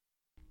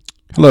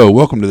Hello,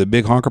 welcome to the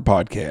Big Honker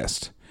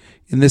Podcast.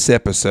 In this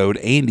episode,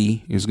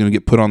 Andy is going to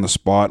get put on the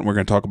spot, and we're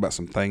going to talk about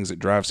some things that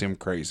drives him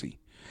crazy.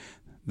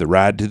 The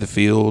ride to the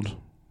field,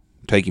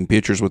 taking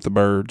pictures with the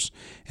birds,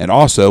 and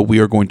also we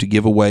are going to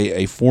give away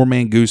a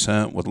 4-man goose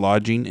hunt with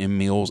lodging and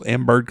meals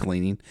and bird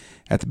cleaning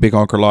at the Big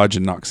Honker Lodge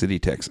in Knox City,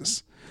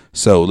 Texas.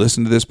 So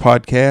listen to this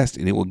podcast,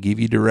 and it will give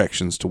you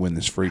directions to win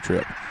this free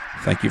trip.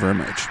 Thank you very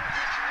much.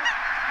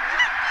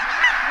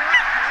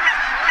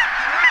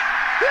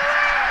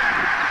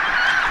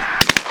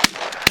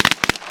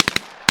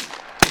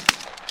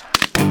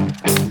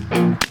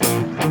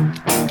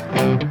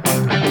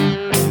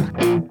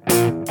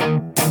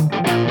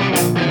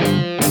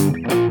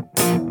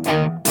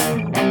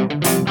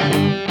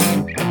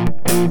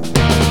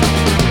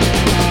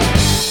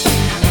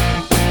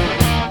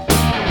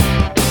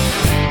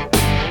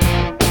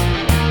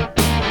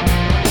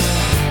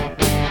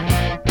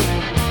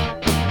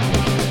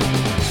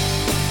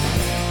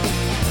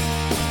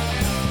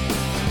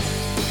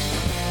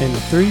 And a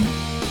 3, and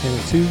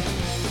a 2,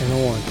 and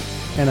a 1.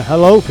 And a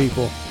hello,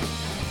 people.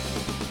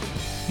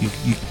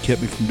 You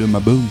kept me from doing my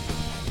boom.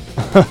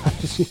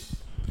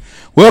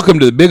 Welcome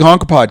to the Big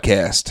Honker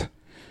Podcast.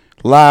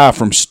 Live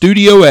from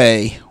Studio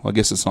A. Well, I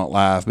guess it's not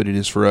live, but it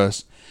is for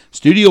us.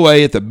 Studio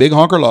A at the Big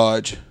Honker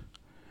Lodge.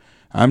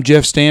 I'm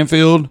Jeff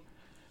Stanfield,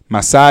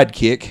 my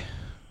sidekick.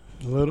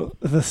 The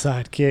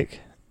sidekick.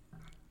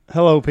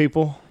 Hello,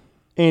 people.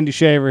 Andy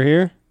Shaver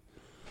here.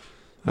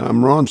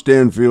 I'm Ron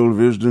Stanfield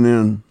visiting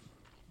in.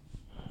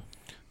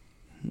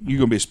 You're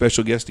going to be a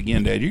special guest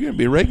again, Dad. You're going to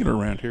be a regular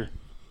around here.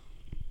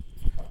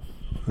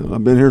 Well,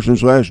 I've been here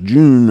since last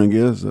June, I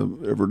guess,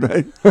 every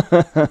day.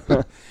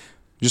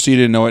 Just so you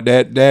didn't know it,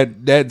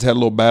 Dad's had a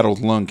little battle with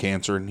lung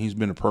cancer, and he's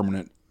been a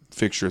permanent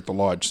fixture at the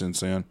lodge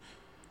since then.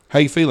 How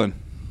you feeling?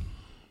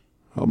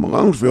 Oh, my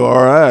lungs feel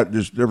all right.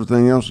 Just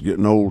everything else is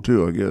getting old,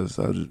 too, I guess.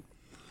 I just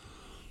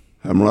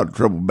having a lot of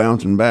trouble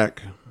bouncing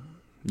back.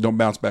 Don't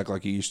bounce back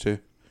like you used to.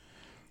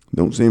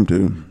 Don't seem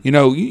to. You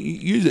know,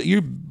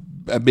 you're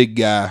a big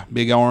guy,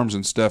 big arms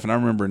and stuff. And I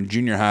remember in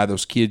junior high,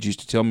 those kids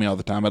used to tell me all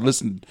the time. I'd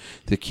listen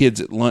to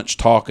kids at lunch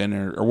talking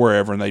or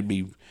wherever, and they'd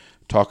be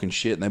talking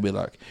shit, and they'd be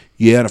like,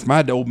 yeah, and if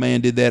my old man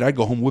did that, I'd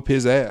go home and whip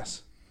his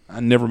ass. I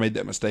never made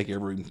that mistake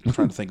ever, even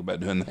trying to think about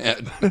doing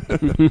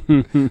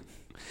that.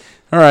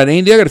 All right,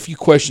 Andy, I got a few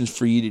questions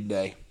for you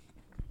today.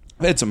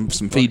 I had some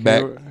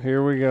feedback.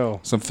 Here we go.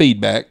 Some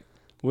feedback.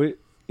 We've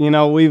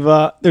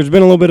there's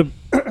been a little bit of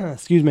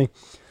excuse me, a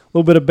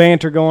little bit of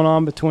banter going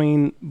on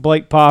between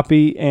Blake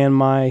Poppy and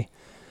my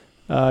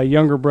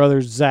younger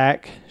brother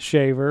Zach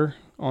Shaver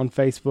on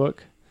Facebook,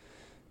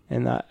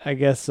 and I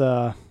guess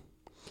when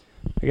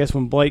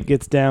Blake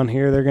gets down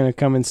here, they're going to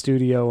come in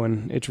studio,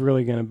 and it's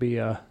really going to be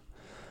a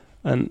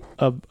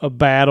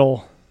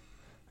battle.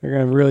 They're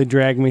going to really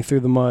drag me through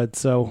the mud.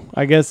 So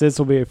I guess this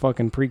will be a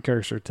fucking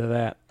precursor to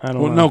that. I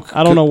don't know.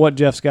 I don't know what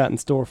Jeff's got in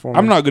store for me.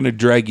 I'm not going to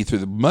drag you through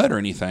the mud or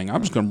anything.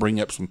 I'm just going to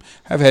bring up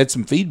I've had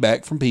some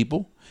feedback from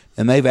people,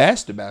 and they've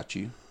asked about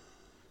you.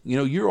 You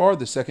know, you are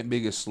the second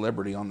biggest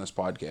celebrity on this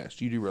podcast.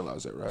 You do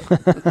realize that, right?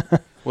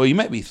 Well, you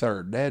might be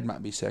third. Dad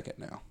might be second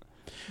now.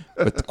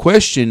 But the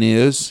question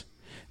is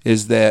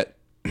that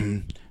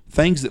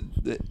things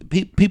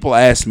that people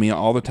ask me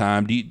all the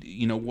time,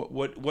 you know,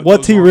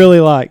 what's he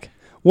really like?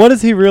 What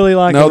is he really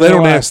like? No, they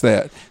don't ask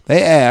that.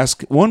 They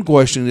ask, one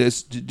question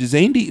is, does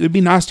Andy, it would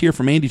be nice to hear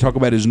from Andy talk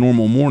about his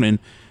normal morning.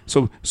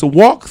 So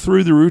walk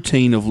through the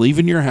routine of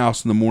leaving your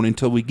house in the morning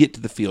until we get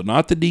to the field.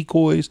 Not the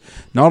decoys,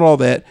 not all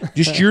that.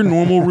 Just your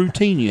normal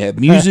routine. You have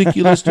music,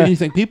 you listen to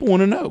anything. People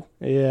want to know.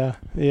 Yeah.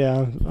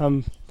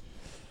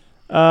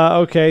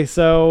 Okay,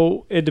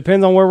 so it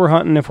depends on where we're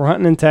hunting. If we're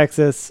hunting in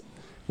Texas,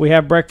 we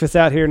have breakfast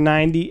out here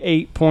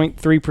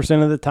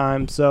 98.3% of the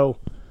time. So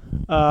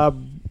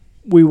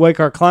we wake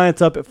our clients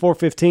up at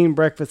 4:15.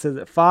 Breakfast is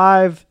at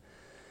 5.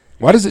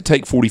 Why does it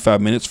take 45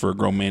 minutes for a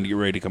grown man to get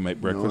ready to come make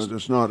breakfast? No,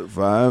 it's not at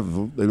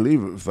 5. They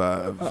leave at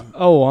 5.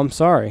 I'm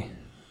sorry.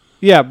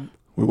 Yeah.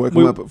 We wake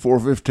them up at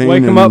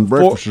 4:15, and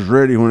breakfast is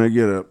ready when they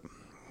get up.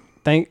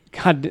 Thank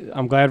God.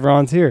 I'm glad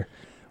Ron's here.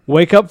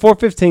 Wake up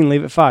 4:15,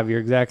 leave at 5.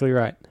 You're exactly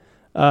right.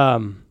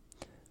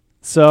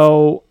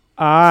 So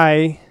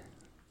a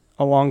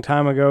long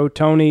time ago,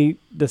 Tony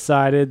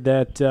decided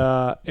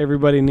that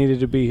everybody needed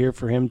to be here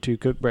for him to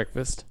cook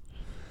breakfast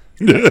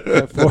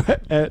at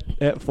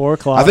 4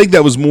 o'clock. I think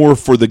that was more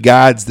for the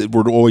guides that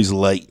were always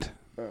late.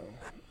 Oh,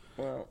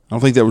 well. I don't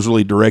think that was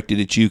really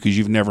directed at you because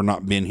you've never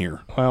not been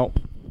here. Well,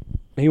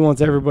 he wants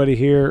everybody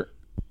here.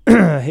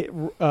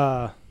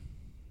 Musters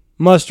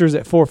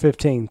at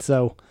 4:15.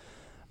 So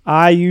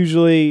my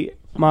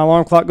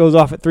alarm clock goes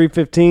off at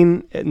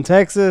 3:15 in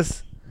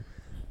Texas.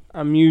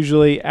 I'm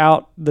usually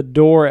out the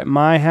door at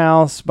my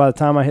house. By the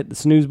time I hit the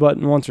snooze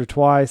button once or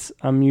twice,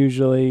 I'm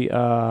usually,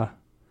 I've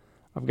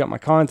got my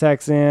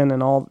contacts in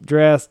and all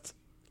dressed.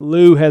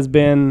 Lou has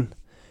been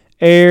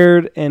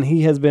aired and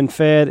he has been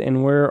fed,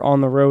 and we're on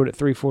the road at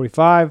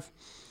 3:45.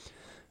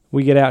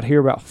 We get out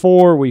here about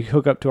 4. We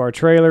hook up to our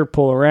trailer,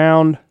 pull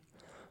around.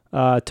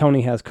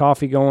 Tony has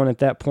coffee going at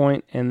that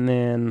point, and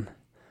then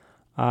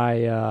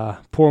I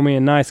pour me a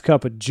nice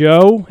cup of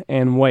Joe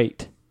and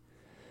wait.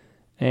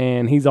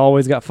 And he's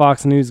always got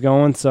Fox News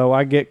going, so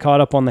I get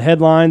caught up on the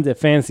headlines. If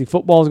fantasy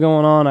football's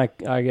going on,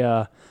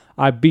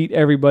 I beat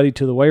everybody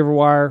to the waiver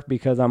wire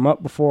because I'm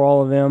up before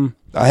all of them.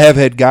 I have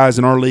had guys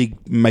in our league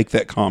make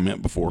that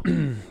comment before.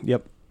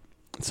 Yep.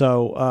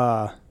 So,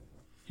 I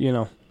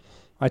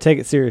take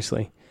it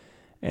seriously.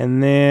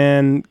 And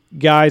then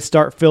guys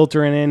start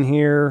filtering in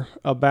here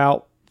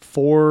about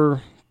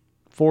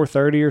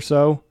 4:30 or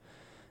so,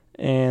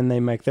 and they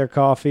make their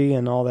coffee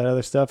and all that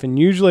other stuff. And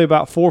usually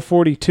about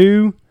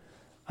 4:42,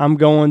 I'm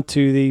going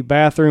to the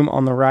bathroom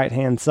on the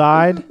right-hand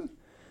side,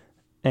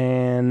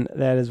 and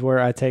that is where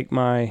I take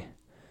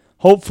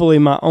hopefully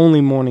my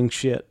only morning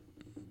shit.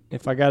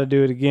 If I got to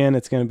do it again,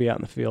 it's going to be out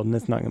in the field, and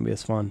it's not going to be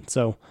as fun.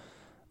 So,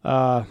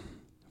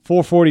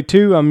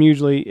 4:42, I'm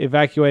usually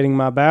evacuating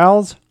my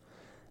bowels,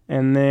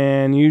 and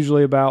then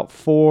usually about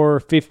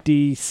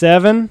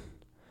 4:57,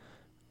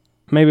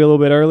 maybe a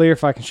little bit earlier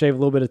if I can shave a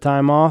little bit of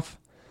time off,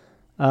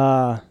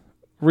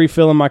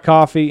 refilling my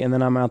coffee, and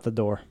then I'm out the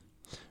door,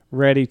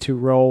 ready to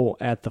roll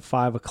at the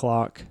 5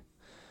 o'clock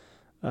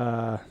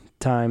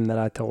time that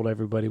I told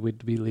everybody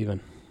we'd be leaving.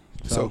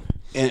 So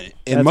and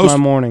that's most, my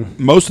morning.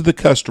 Most of the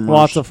customers,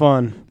 lots of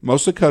fun.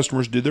 Most of the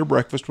customers do their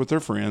breakfast with their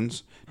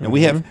friends, and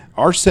we have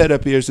our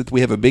setup is that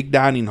we have a big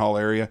dining hall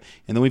area,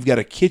 and then we've got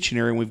a kitchen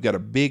area, and we've got a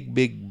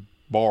big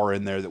bar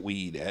in there that we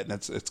eat at, and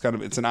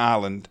it's an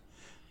island,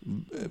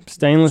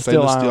 stainless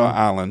steel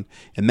island,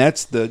 and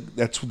that's the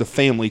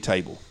family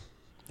table.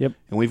 Yep.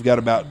 And we've got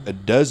about a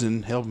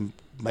dozen, hell,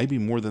 maybe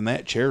more than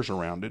that, chairs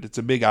around it. It's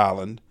a big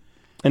island.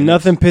 And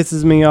nothing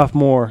pisses me off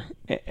more.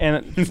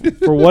 And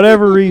for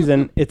whatever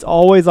reason, it's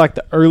always like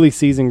the early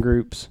season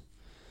groups.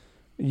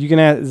 You can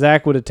ask,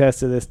 Zach would attest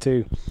to this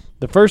too.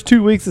 The first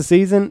 2 weeks of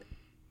season,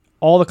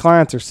 all the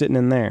clients are sitting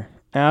in there.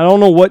 And I don't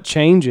know what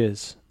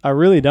changes. I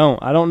really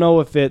don't. I don't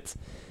know if it's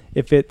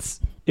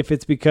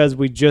because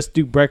we just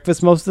do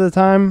breakfast most of the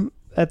time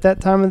at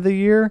that time of the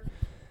year.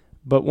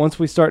 But once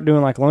we start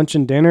doing like lunch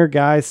and dinner,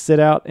 guys sit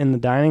out in the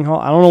dining hall.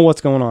 I don't know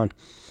what's going on.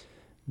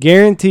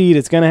 Guaranteed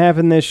it's going to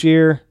happen this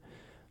year.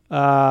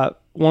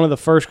 One of the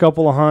first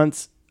couple of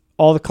hunts,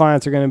 all the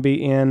clients are going to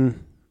be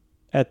in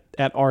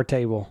at our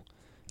table.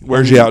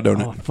 Wears you out,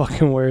 don't it? It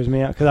fucking wears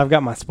me out because I've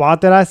got my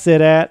spot that I sit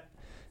at.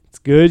 It's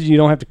good. You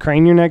don't have to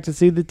crane your neck to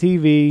see the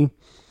TV.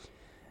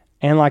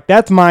 And like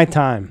that's my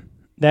time.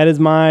 That is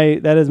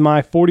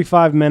my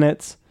 45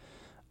 minutes.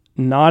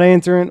 Not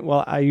answering.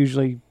 Well, I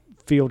usually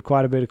field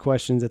quite a bit of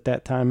questions at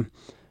that time,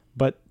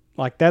 but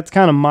like that's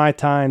kind of my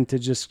time to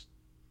just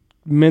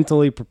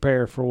mentally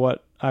prepare for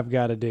what I've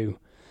got to do.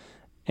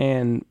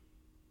 And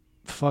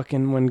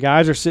fucking when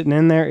guys are sitting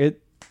in there,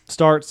 it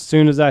starts as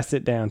soon as I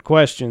sit down.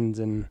 Questions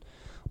and,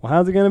 well,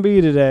 how's it going to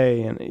be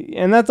today?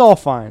 And that's all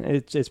fine.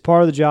 It's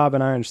part of the job,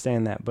 and I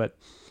understand that. But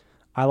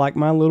I like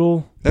my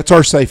little... That's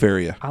our safe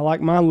area. I like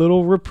my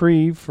little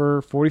reprieve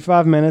for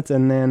 45 minutes,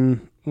 and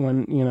then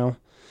when,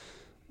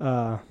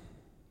 I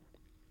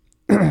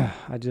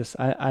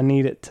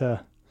need it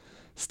to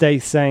stay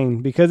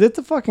sane because it's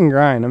a fucking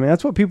grind. I mean,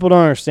 that's what people don't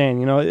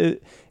understand.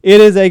 It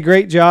is a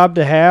great job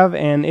to have,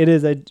 and it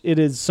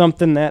is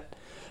something that,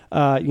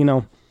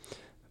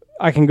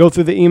 I can go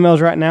through the emails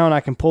right now and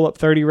I can pull up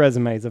 30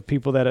 resumes of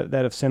people that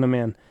have sent them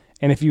in.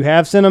 And if you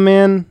have sent them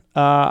in,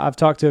 I've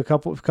talked to a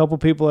couple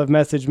people have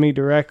messaged me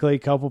directly. A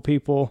couple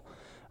people,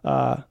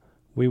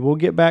 we will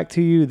get back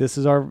to you.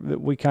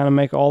 We kind of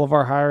make all of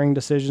our hiring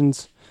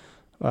decisions,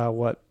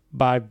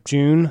 by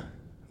June.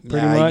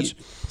 Pretty much.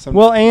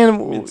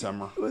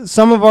 Midsummer.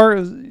 Some of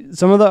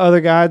the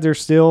other guys are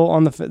still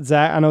on the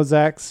Zach. I know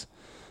Zach's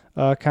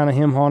kind of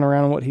him-hawing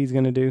around on what he's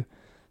going to do.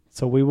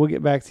 So we will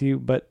get back to you.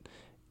 But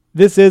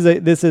this is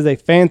a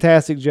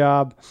fantastic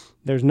job.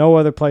 There's no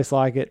other place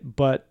like it.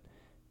 But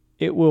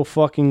it will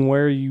fucking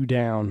wear you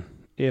down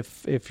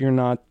if you're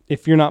not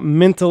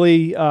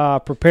mentally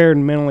prepared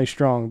and mentally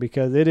strong,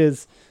 because it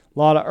is a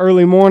lot of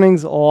early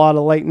mornings, a lot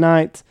of late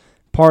nights,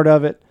 part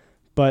of it.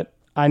 But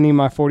I need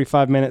my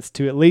 45 minutes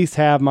to at least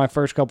have my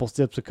first couple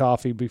sips of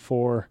coffee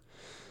before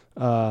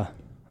I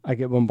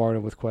get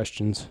bombarded with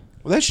questions.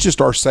 Well, that's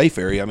just our safe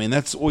area. I mean,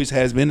 that's always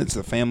has been. It's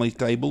the family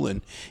table,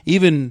 and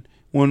even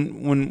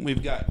when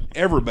we've got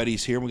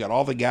everybody's here, we got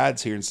all the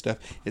guides here and stuff,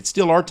 it's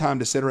still our time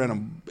to sit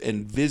around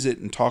and visit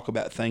and talk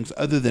about things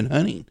other than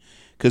hunting.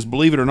 Because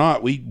believe it or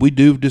not, we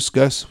do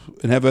discuss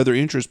and have other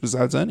interests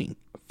besides hunting.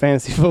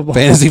 Fantasy football.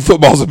 Fantasy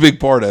football is a big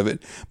part of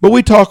it. But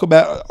we talk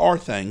about our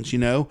things,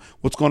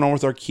 what's going on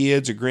with our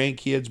kids or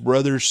grandkids,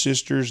 brothers,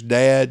 sisters,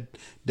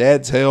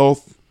 dad's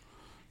health,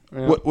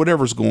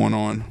 whatever's going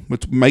on.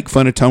 Let's make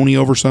fun of Tony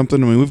over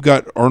something. I mean, we've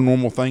got our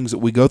normal things that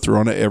we go through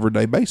on an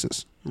everyday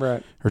basis.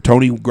 Right. Or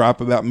Tony gripe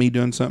about me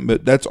doing something,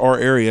 but that's our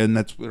area, and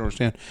that's what I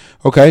understand.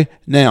 Okay,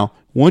 now,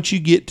 once you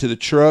get to the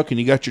truck and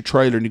you got your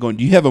trailer and you're going,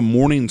 do you have a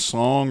morning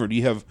song or do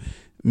you have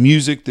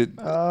music that...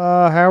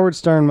 Howard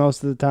Stern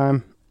most of the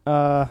time.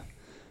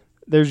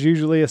 There's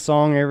usually a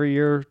song every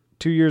year.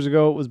 2 years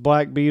ago it was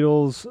Black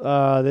Beatles.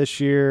 This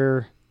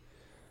year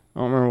I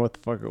don't remember what the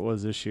fuck it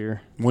was this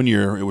year. One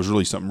year it was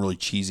really something really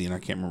cheesy, and I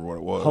can't remember what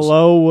it was.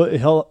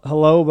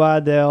 Hello by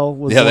Adele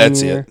was Yeah, one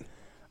that's year. it.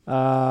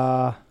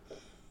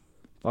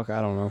 Fuck,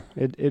 I don't know.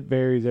 It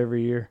varies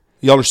every year.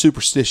 Y'all are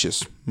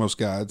superstitious, most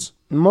guides.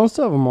 Most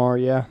of them are,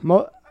 yeah.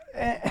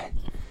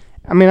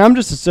 I mean, I'm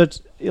just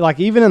like,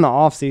 even in the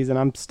off season,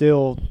 I'm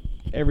still,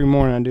 every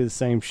morning I do the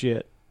same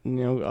shit. You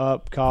know,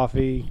 up,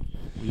 coffee.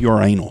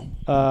 You're anal.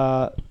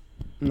 Not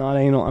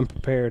anal, I'm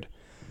prepared.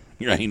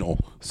 You're anal.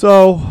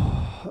 So,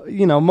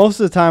 you know, most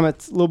of the time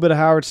it's a little bit of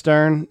Howard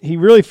Stern. He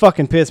really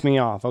fucking pissed me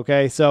off,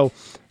 okay? So,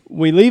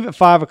 we leave at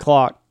 5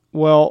 o'clock.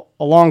 Well,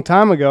 a long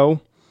time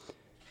ago,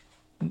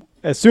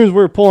 as soon as we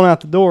were pulling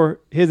out the door,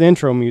 his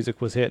intro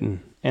music was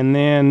hitting. And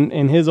then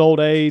in his old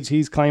age,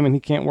 he's claiming he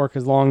can't work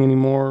as long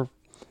anymore.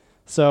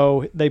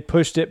 So they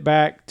pushed it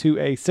back to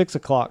a 6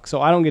 o'clock.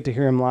 So I don't get to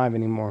hear him live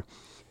anymore.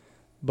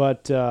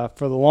 But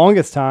for the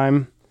longest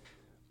time,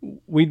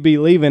 we'd be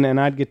leaving and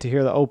I'd get to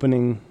hear the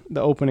opening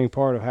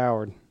part of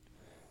Howard.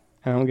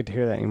 And I don't get to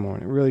hear that anymore.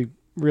 And it really,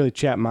 really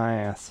chapped my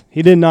ass.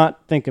 He did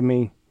not think of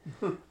me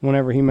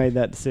whenever he made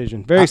that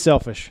decision. Very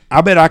selfish.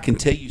 I bet I can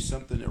tell you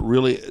something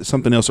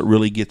else that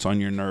really gets on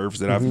your nerves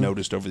that I've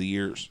noticed over the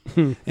years.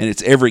 And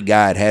it's every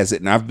guide has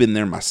it, and I've been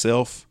there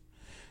myself.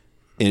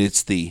 And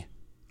it's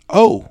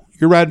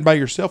you're riding by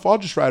yourself. I'll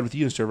just ride with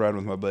you instead of riding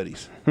with my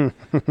buddies.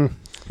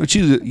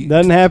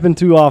 Doesn't happen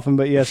too often,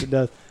 but yes, it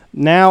does.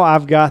 Now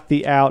I've got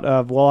the out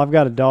of, I've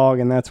got a dog,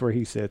 and that's where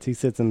he sits. He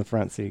sits in the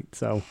front seat.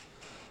 So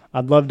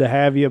I'd love to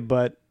have you,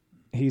 but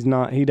he's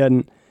not. He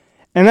doesn't.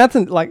 And that's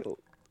like...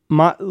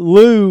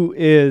 Lou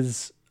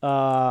is he's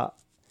about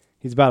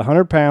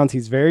 100 pounds.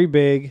 He's very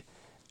big,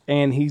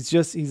 and he's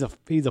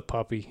a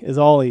puppy is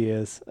all he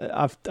is.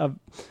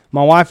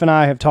 My wife and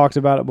I have talked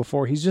about it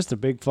before. He's just a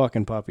big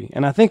fucking puppy,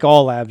 and I think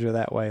all labs are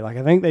that way. Like,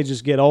 I think they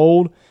just get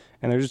old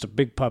and they're just a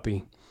big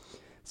puppy.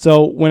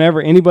 So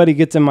whenever anybody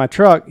gets in my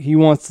truck, he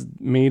wants to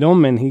meet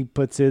them, and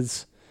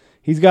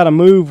he's got a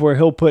move where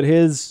he'll put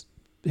his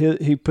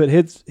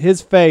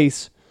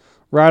face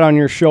right on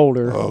your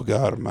shoulder. Oh,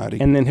 God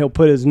almighty. And then he'll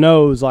put his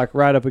nose like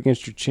right up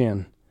against your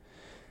chin.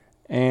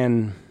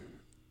 And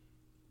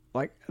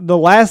like, the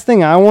last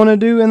thing I want to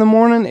do in the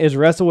morning is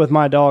wrestle with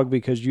my dog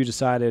because you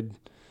decided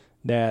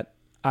that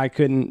I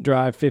couldn't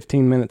drive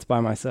 15 minutes by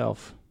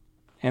myself.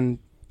 And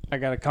I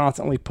got to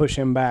constantly push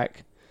him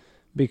back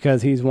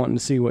because he's wanting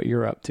to see what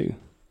you're up to.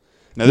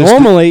 Now,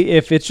 normally,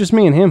 if it's just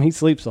me and him, he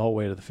sleeps the whole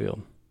way to the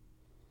field.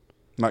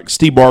 Like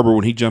Steve Barber,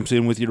 when he jumps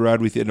in with you to ride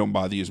with you, it don't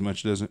bother you as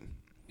much, does it?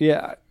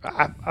 Yeah,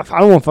 I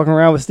don't want to fucking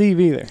around with Steve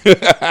either.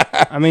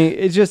 I mean,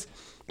 it's just...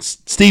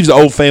 Steve's an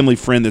old family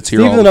friend that's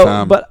here all the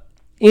time. But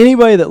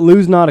anybody that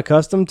Lou's not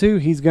accustomed to,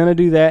 he's going to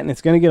do that, and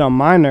it's going to get on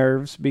my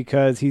nerves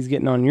because he's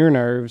getting on your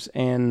nerves,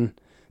 and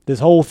this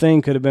whole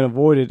thing could have been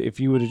avoided if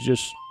you would have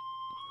just...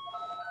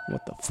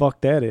 What the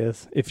fuck that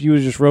is? If you would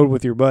have just rode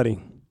with your buddy.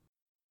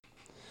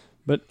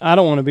 But I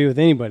don't want to be with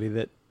anybody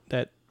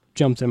that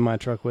jumps in my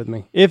truck with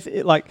me. If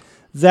it, like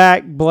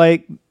Zach,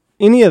 Blake...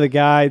 Any of the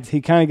guides, he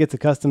kind of gets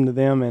accustomed to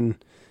them, and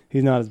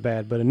he's not as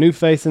bad. But a new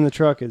face in the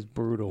truck is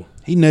brutal.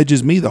 He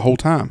nudges me the whole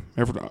time,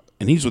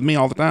 and he's with me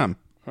all the time.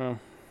 Well,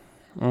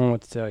 I don't know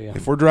what to tell you.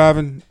 If we're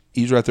driving,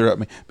 he's right there at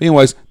me. But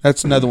anyways,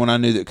 that's another one I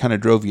knew that kind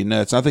of drove you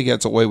nuts. I think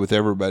that's a way with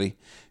everybody.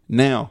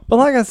 Now, but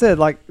like I said,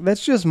 like,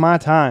 that's just my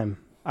time.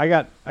 I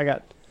got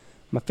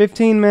my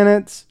 15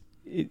 minutes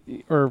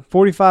or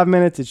 45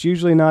 minutes. It's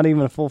usually not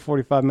even a full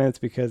 45 minutes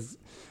because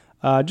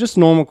just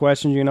normal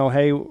questions. You know,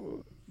 hey.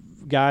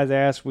 Guys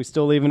ask, we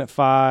still leaving at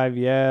 5?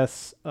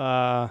 Yes.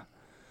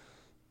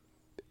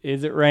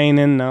 Is it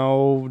raining?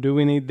 No. Do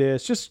we need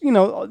this? Just, you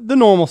know, the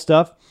normal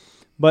stuff.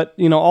 But,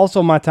 you know,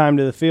 also my time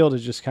to the field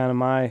is just kind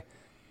of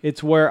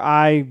it's where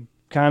I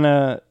kind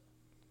of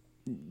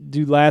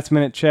do last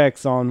minute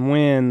checks on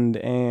wind,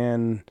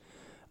 and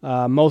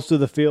most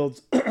of the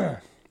fields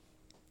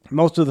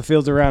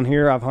around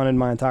here I've hunted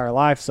my entire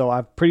life, so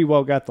I've pretty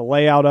well got the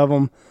layout of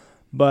them.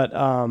 But,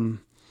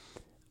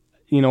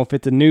 you know, if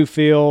it's a new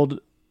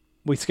field,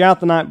 we scout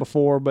the night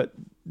before, but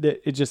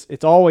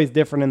it's always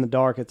different in the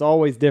dark. It's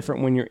always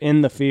different when you're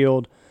in the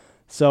field.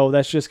 So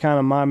that's just kind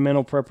of my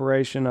mental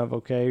preparation of,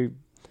 okay,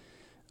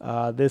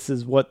 this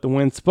is what the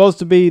wind's supposed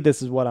to be.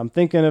 This is what I'm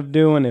thinking of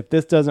doing. If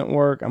this doesn't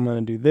work, I'm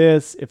going to do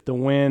this. If the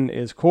wind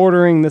is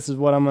quartering, this is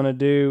what I'm going to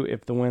do.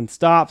 If the wind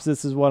stops,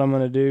 this is what I'm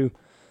going to do.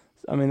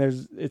 I mean,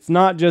 it's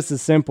not just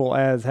as simple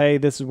as, hey,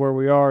 this is where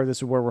we are. This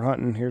is where we're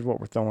hunting. Here's what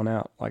we're throwing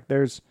out. Like,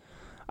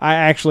 I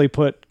actually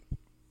put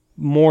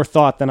more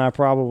thought than I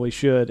probably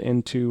should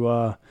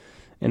into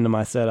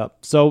my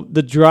setup. So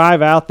the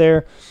drive out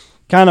there,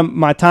 kind of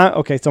my time.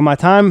 Okay, so my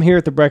time here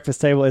at the breakfast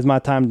table is my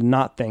time to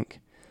not think.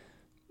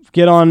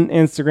 Get on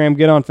Instagram,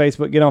 get on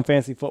Facebook, get on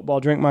Fantasy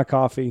Football, drink my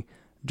coffee.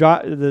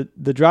 The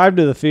drive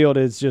to the field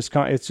is just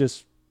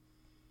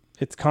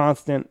it's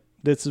constant.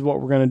 This is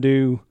what we're gonna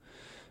do,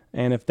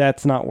 and if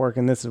that's not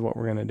working, this is what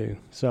we're gonna do.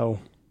 So,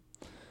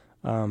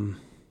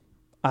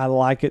 I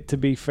like it to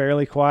be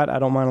fairly quiet. I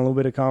don't mind a little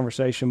bit of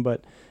conversation,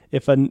 but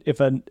if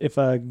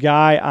a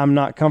guy I'm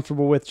not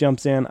comfortable with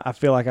jumps in, I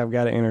feel like I've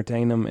got to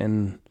entertain them,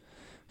 and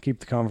keep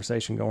the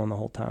conversation going the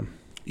whole time.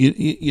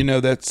 You know,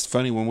 that's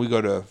funny when we go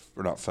to,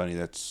 or not funny,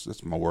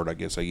 that's my word I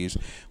guess I use.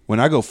 When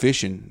I go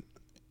fishing,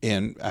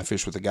 and I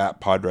fish with a guy at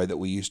Padre that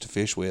we used to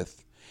fish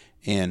with,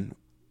 and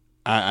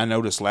I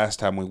noticed last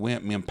time we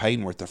went, me and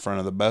Payne were at the front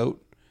of the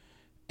boat,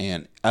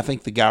 and I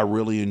think the guy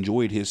really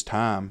enjoyed his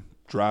time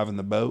driving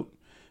the boat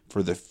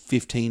for the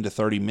 15 to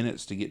 30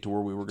 minutes to get to where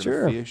we were going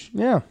to fish.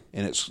 Yeah.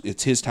 And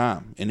it's his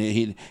time.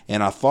 And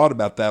I thought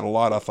about that a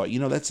lot. I thought,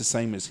 that's the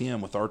same as him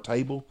with our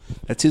table.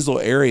 That's his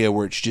little area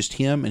where it's just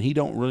him, and he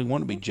don't really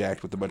want to be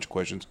jacked with a bunch of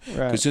questions.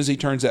 Right. As soon as he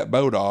turns that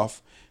boat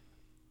off,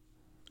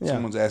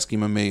 someone's asking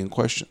him a million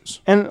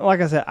questions. And like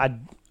I said,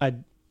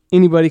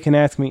 anybody can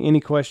ask me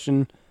any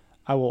question.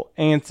 I will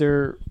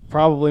answer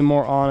probably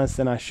more honest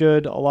than I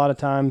should a lot of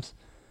times.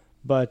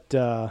 But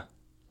I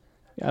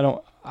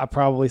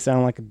probably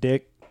sound like a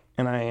dick.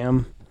 And I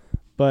am,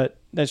 but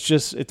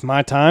it's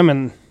my time,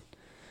 and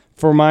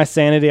for my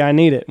sanity, I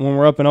need it. When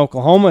we're up in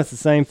Oklahoma, it's the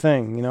same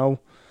thing,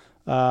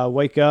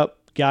 wake up,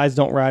 guys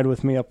don't ride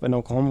with me up in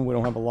Oklahoma. We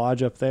don't have a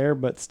lodge up there,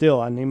 but still,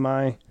 I need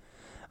my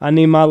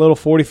little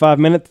 45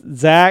 minutes.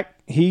 Zach,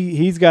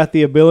 he's got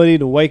the ability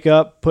to wake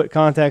up, put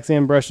contacts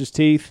in, brush his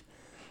teeth,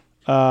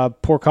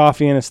 pour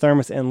coffee in his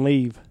thermos, and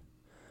leave.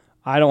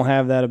 I don't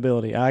have that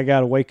ability. I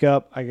got to wake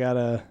up. I got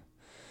to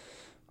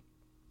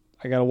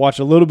watch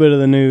a little bit of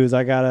the news.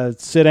 I got to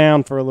sit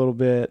down for a little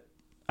bit.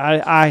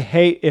 I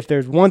hate, if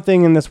there's one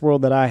thing in this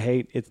world that I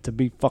hate, it's to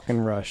be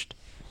fucking rushed.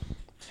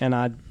 And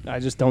I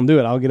just don't do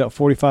it. I'll get up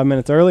 45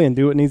 minutes early and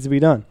do what needs to be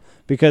done.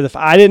 Because if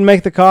I didn't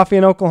make the coffee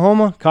in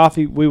Oklahoma,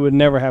 we would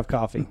never have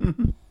coffee.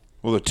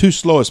 Well, the two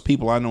slowest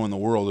people I know in the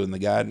world in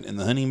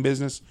the hunting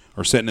business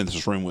are sitting in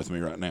this room with me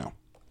right now.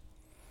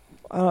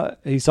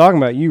 He's talking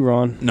about you,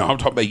 Ron. No, I'm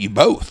talking about you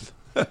both.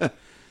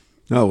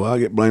 No, well, I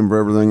get blamed for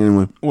everything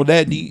anyway. Well,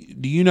 Dad,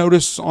 do you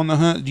notice on the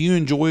hunt, do you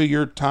enjoy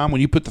your time when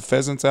you put the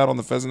pheasants out on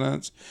the pheasant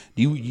hunts?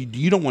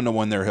 You don't want no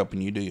one there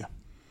helping you, do you?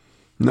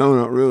 No,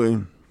 not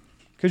really.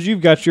 Because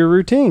you've got your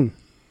routine.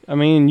 I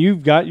mean,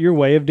 you've got your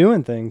way of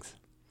doing things.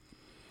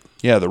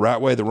 Yeah, the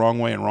right way, the wrong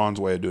way, and Ron's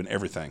way of doing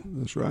everything.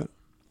 That's right.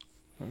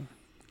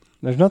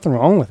 There's nothing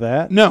wrong with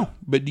that. No,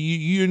 but do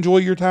you enjoy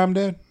your time,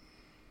 Dad?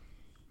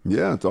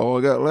 Yeah, that's all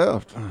I got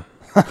left.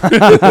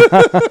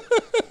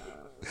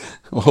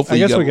 Well, I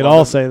guess we could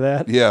all say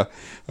that. Yeah.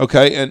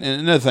 Okay. And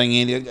another thing,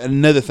 Andy,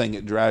 another thing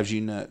that drives you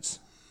nuts,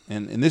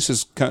 and this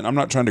is I'm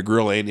not trying to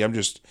grill Andy.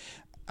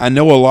 I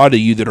know a lot of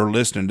you that are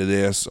listening to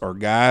this are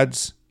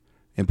guides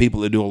and people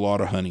that do a lot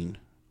of hunting,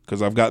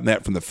 because I've gotten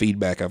that from the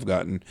feedback I've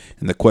gotten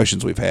and the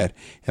questions we've had.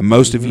 And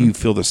most of you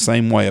feel the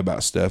same way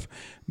about stuff,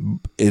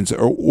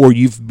 or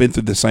you've been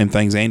through the same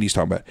things Andy's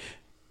talking about.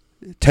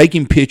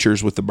 Taking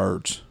pictures with the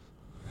birds.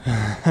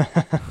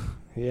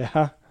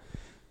 Yeah.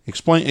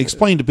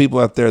 Explain to people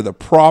out there the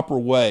proper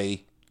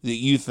way that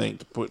you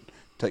think to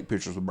take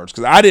pictures with birds,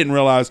 because I didn't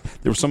realize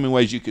there were so many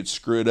ways you could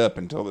screw it up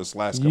until this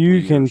last couple of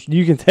years.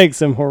 You can take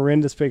some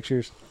horrendous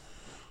pictures,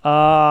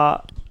 and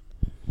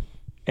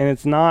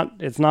it's not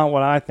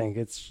what I think.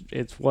 It's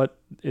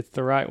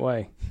the right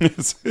way.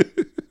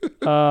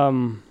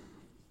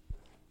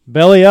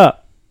 Belly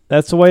up.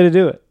 That's the way to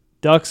do it.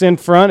 Ducks in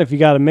front. If you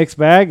got a mixed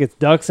bag, it's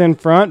ducks in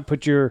front.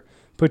 Put your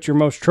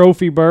most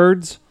trophy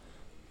birds,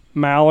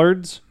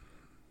 mallards,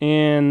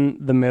 in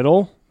the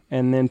middle,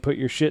 and then put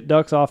your shit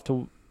ducks off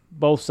to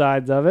both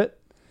sides of it,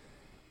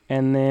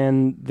 and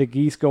then the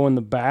geese go in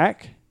the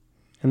back,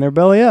 and they're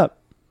belly up.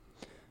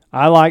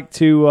 I like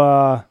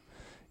to,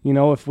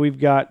 if we've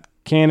got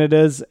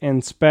Canadas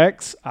and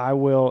specks,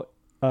 I'll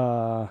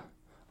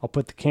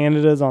put the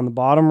Canadas on the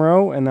bottom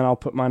row, and then I'll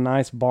put my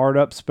nice barred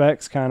up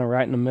specks kind of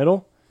right in the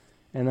middle,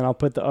 and then I'll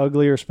put the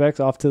uglier specks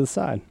off to the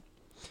side.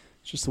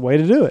 It's just the way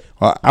to do it.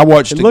 Well, I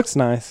watched it. It looks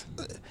nice.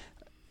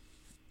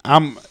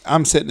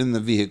 I'm sitting in the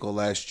vehicle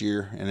last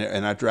year,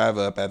 and I drive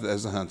up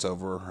as the hunt's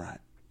over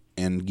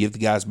and give the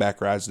guys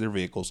back rides to their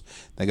vehicles.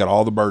 They got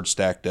all the birds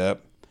stacked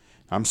up.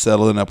 I'm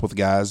settling up with the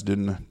guys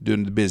doing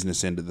the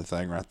business end of the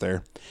thing right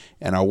there,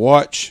 and I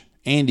watch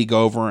Andy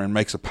go over and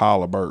makes a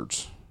pile of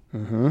birds.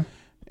 Mm-hmm.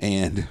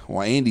 And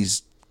while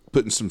Andy's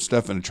putting some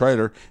stuff in a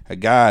trailer,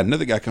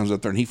 another guy comes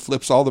up there and he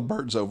flips all the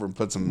birds over and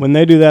puts them. When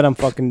they do that, I'm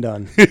fucking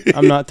done.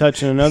 I'm not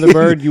touching another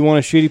bird. You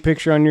want a shitty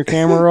picture on your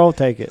camera roll?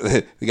 Take it.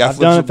 The guy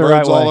flips the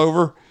birds all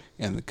over,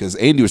 and because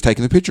Andy was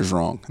taking the pictures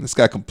wrong, and this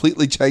guy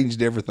completely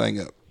changed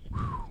everything up.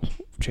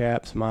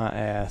 Chaps my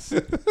ass.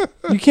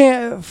 You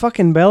can't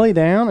fucking belly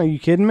down. Are you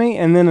kidding me?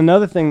 And then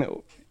another thing that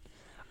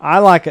I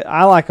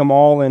like them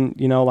all in,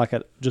 like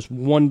just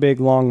one big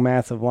long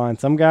massive line.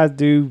 Some guys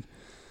do.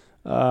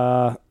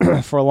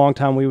 For a long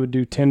time, we would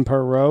do 10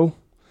 per row.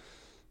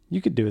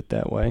 You could do it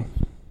that way.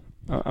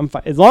 I'm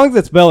fine. As long as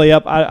it's belly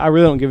up, I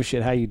really don't give a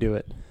shit how you do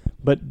it.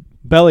 But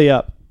belly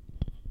up,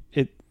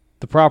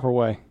 the proper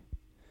way.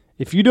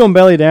 If you do them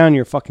belly down,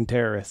 you're a fucking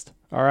terrorist.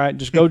 All right?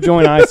 Just go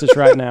join ISIS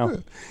right now.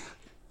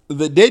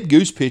 The dead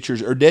goose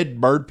pictures or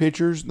dead bird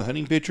pictures, the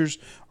hunting pictures,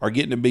 are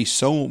getting to be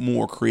so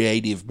more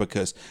creative,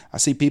 because I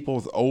see people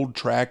with old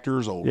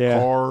tractors, old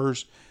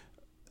cars.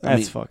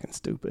 That's fucking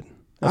stupid.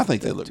 I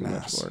think they look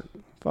nice.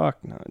 Fuck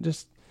no.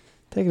 Just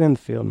Take it in the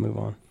field and move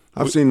on.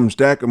 I've seen them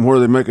stack them where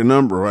they make a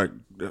number. Like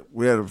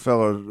we had a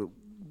fella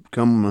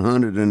come and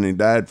hunted, and he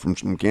died from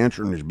some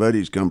cancer, and his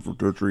buddies come for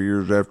 2 or 3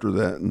 years after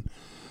that,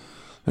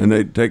 and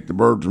they'd take the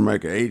birds and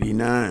make a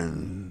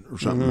 89 or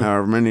something.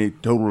 However many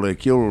total they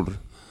killed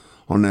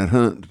on that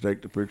hunt to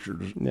take the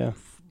pictures. Yeah,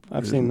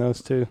 I've seen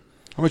those too.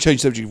 I'm going to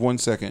change the subject for 1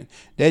 second.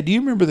 Dad, do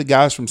you remember the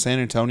guys from San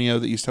Antonio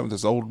that used to have with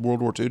us old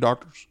World War II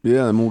doctors?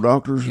 Yeah, them old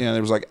doctors. Yeah,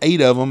 there was like 8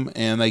 of them,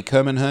 and they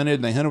come and hunted,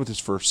 and they hunted with us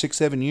for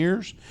 6-7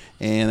 years,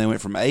 and they went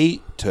from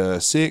 8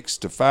 to 6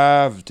 to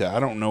 5 to I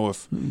don't know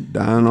if...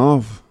 Dying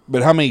off.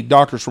 But how many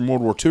doctors from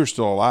World War II are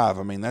still alive?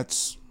 I mean,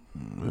 that's...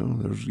 Well,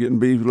 there's getting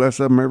be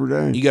less of them every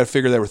day. You got to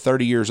figure they were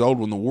 30 years old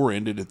when the war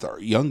ended, at the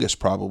youngest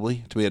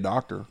probably, to be a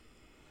doctor.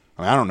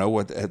 I mean, I don't know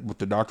what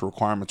the doctor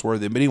requirements were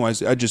then, but anyways,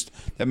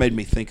 that made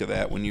me think of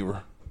that when you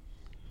were...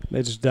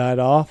 They just died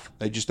off.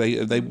 They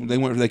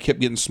kept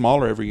getting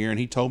smaller every year, and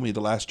he told me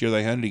the last year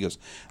they hunted, he goes,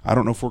 I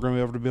don't know if we're going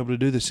to be able to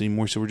do this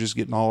anymore. So we're just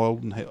getting all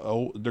old and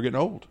old. They're getting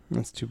old.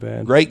 That's too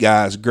bad. Great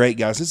guys.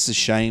 It's a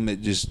shame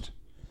that just,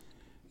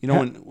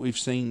 when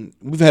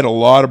we've had a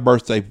lot of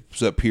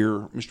birthdays up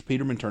here. Mr.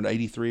 Peterman turned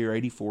 83 or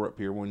 84 up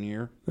here one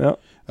year.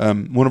 Yep.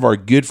 One of our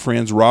good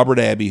friends, Robert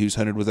Abbey, who's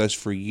hunted with us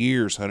for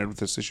years, hunted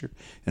with us this year.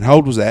 And how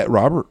old was that,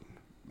 Robert?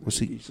 Was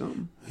he?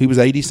 80-something. He was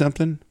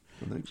 80-something.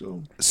 I think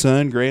so.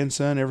 Son,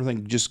 grandson,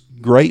 everything.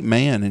 Just great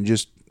man. And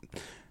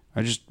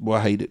I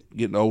hate it.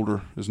 Getting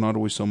older is not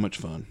always so much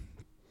fun.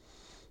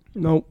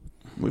 Nope.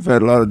 We've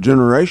had a lot of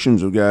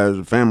generations of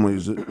guys,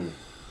 families.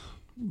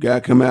 Guy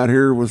come out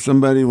here with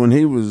somebody when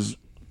he was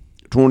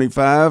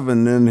 25,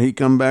 and then he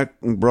come back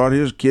and brought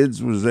his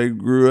kids as they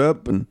grew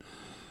up, and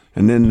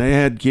then they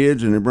had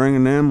kids, and they're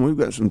bringing them. We've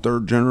got some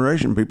third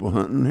generation people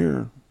hunting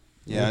here.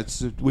 Yeah,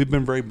 we've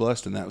been very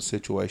blessed in that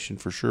situation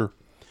for sure.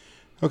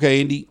 Okay,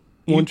 Andy.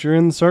 Once you're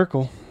in the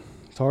circle,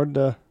 it's hard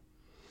to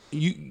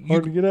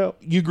get out.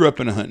 You grew up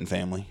in a hunting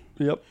family.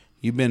 Yep.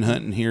 You've been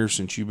hunting here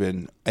since you've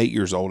been 8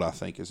 years old, I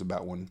think, is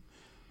about when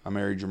I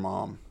married your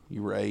mom.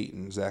 You were 8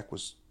 and Zach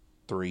was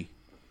 3.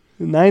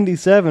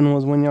 97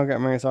 was when y'all got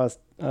married, so I was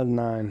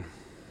 9.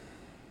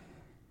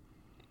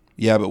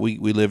 Yeah, but we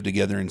lived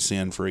together in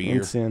sin for a year.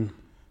 In sin.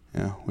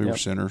 Yeah, we were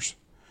sinners.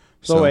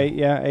 So 8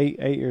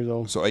 years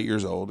old. So 8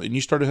 years old. And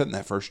you started hunting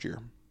that first year.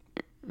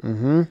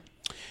 Mm-hmm.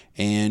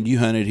 And you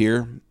hunted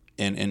here,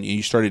 and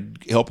you started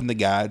helping the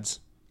guides.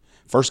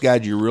 First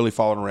guide you really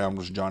followed around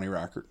was Johnny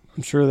Reichert.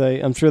 I'm sure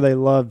they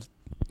loved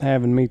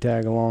having me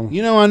tag along.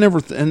 I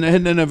never and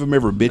none of them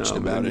ever bitched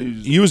about it.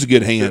 You was a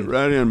good hand. Fit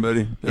right in,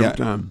 buddy. Every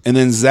time. And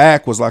then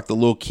Zach was like the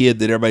little kid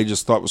that everybody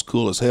just thought was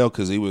cool as hell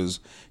because he was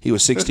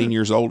 16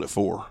 years old at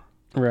 4.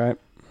 Right.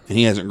 And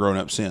he hasn't grown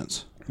up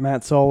since.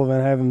 Matt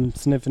Sullivan, have him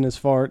sniffing his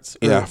farts.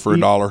 Yeah, for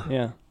 $1.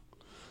 Yeah.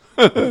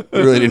 You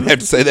really didn't have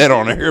to say that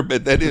on air,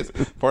 but that is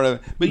part of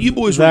it. But you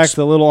boys Zach's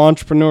the little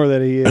entrepreneur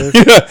that he is,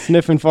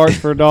 sniffing farts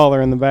for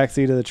 $1 in the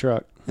backseat of the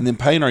truck. And then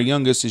Payne, our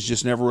youngest, has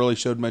just never really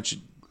showed much.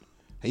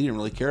 He didn't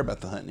really care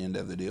about the hunting end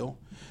of the deal.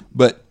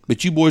 But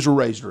you boys were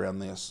raised around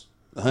this,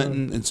 the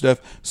hunting and stuff.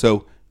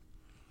 So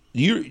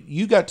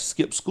you got to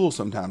skip school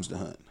sometimes to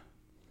hunt.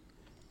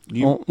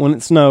 When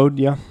it snowed,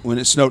 yeah. When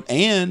it snowed.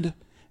 And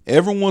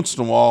every once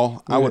in a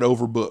while, I would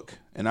overbook.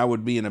 And I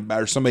would be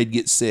or somebody'd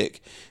get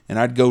sick. And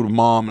I'd go to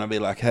Mom and I'd be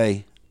like,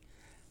 hey,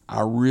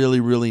 I really,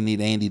 really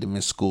need Andy to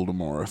miss school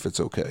tomorrow if it's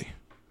okay.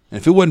 And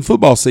if it wasn't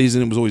football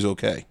season, it was always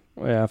okay.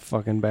 Yeah,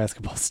 fucking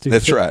basketball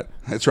stupid.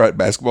 That's right.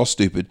 Basketball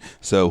stupid.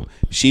 So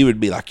she would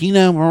be like,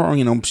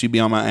 she'd be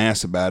on my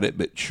ass about it.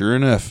 But sure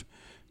enough,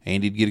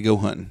 Andy'd get to go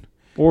hunting.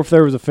 Or if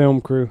there was a film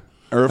crew.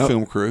 Or a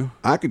film crew.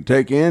 I could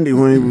take Andy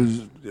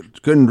when he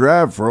couldn't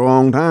drive for a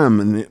long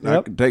time. And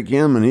I could take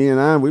him, and he and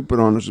I, we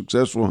put on a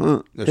successful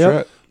hunt. That's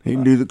right. He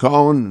can do the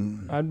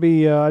calling. I'd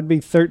be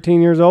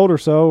 13 years old or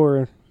so,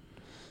 or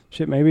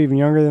shit, maybe even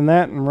younger than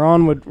that. And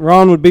Ron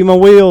would be my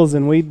wheels,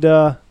 and we'd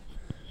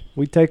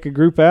take a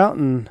group out,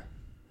 and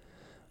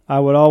I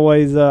would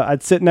always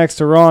I'd sit next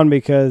to Ron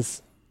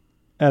because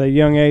at a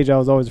young age I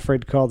was always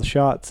afraid to call the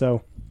shot.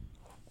 So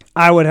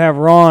I would have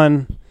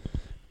Ron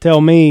tell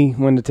me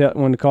when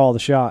to call the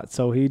shot.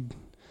 So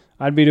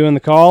I'd be doing the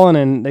calling,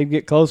 and they'd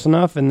get close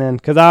enough, and then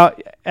because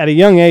at a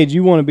young age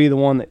you want to be the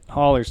one that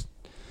hollers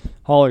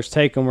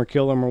take them or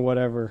kill them or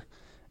whatever.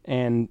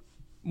 And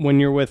when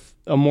you're with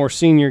a more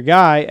senior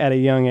guy at a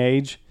young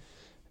age,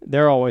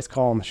 they're always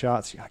calling the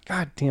shots. You're like,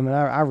 God damn it,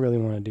 I really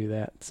want to do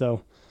that.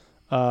 So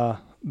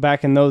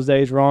back in those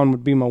days, Ron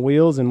would be my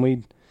wheels, and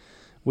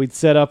we'd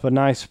set up a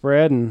nice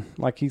spread, and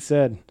like he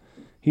said,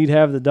 he'd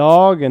have the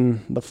dog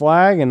and the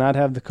flag, and I'd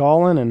have the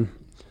calling and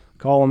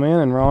call them in,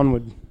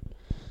 and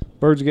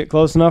birds would get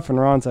close enough, and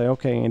Ron say,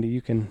 okay, Andy,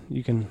 you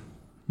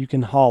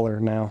can holler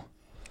now.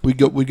 We'd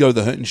go to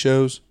the hunting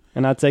shows.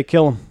 And I'd say,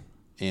 kill him.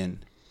 And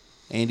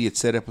Andy had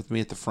set up with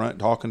me at the front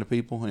talking to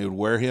people, and it would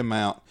wear him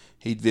out.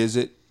 He'd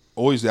visit,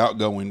 always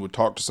outgoing, would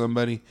talk to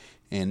somebody,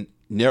 and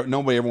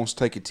nobody ever wants to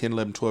take a 10,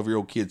 11,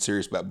 12-year-old kid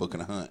serious about booking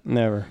a hunt.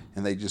 Never.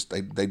 And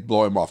they'd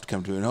blow him off to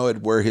come to it.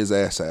 It'd wear his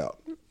ass out.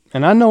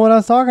 And I know what I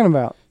was talking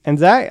about. And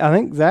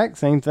Zach,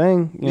 same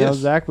thing. You know,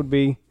 Zach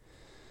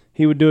he'd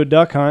he would do a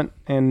duck hunt,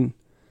 and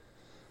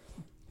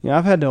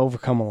I've had to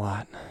overcome a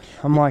lot.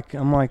 I'm like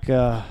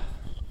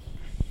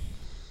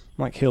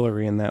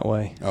Hillary in that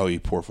way. Oh, you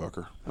poor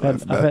fucker.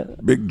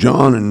 Big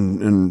John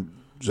and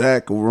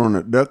Zach over on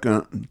that duck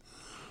hunt.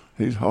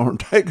 He's hard.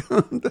 Take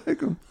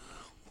him.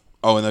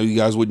 Oh, and you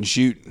guys wouldn't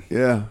shoot.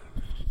 Yeah.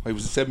 He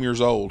was 7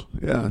 years old.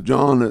 Yeah,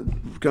 John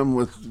that come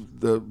with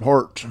the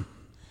heart.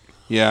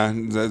 Yeah,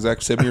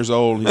 Zach's 7 years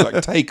old. He's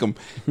like, take them.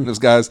 And those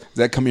guys,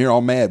 Zach come here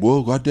all mad.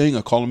 Well, god dang,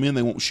 I call them in.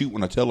 They won't shoot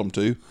when I tell them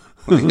to.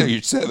 Yeah,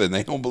 you're 7.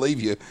 They don't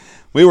believe you.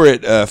 We were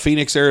at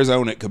Phoenix,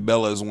 Arizona at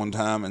Cabela's one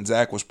time, and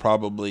Zach was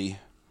probably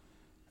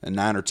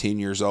 9 or 10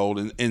 years old.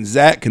 And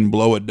Zach can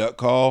blow a duck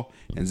call,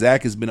 and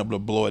Zach has been able to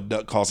blow a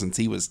duck call since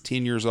he was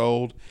 10 years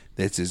old.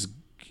 That's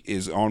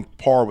is on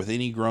par with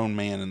any grown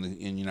man in the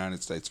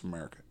United States of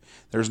America.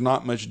 There's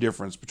not much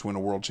difference between a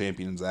world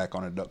champion and Zach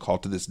on a duck call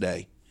to this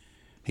day.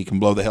 He can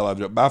blow the hell out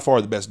of it. By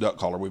far the best duck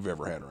caller we've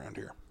ever had around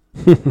here.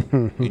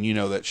 And you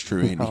know that's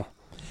true, Andy. Oh.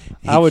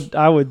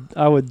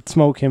 I would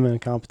smoke him in a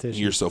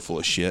competition. You're so full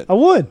of shit. I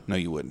would. No,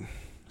 you wouldn't.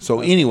 So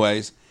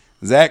anyways,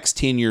 Zach's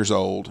 10 years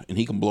old, and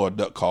he can blow a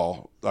duck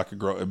call like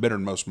better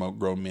than most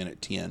grown men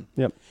at 10.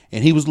 Yep.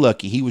 And he was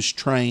lucky. He was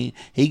trained.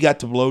 He got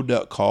to blow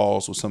duck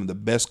calls with some of the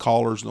best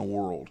callers in the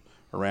world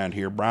around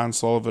here. Brian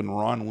Sullivan,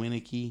 Ron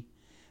Winnicky.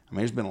 I mean,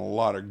 there's been a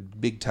lot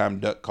of big-time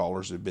duck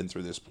callers that have been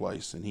through this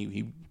place, and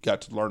he got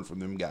to learn from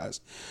them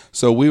guys.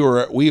 So we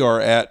are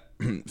at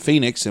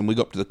Phoenix, and we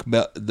go up to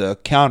the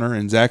counter,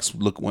 and Zach's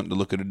wanting to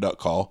look at a duck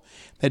call.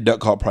 That duck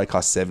call probably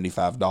cost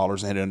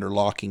 $75. I had it under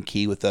lock and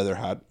key with other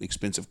high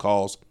expensive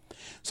calls.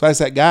 So I asked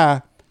that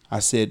guy, I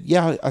said,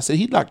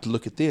 he'd like to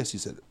look at this. He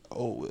said,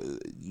 oh,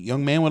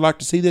 young man would like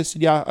to see this? I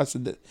said, yeah. I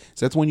said, is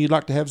that the one you'd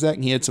like to have, Zach?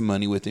 And he had some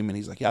money with him, and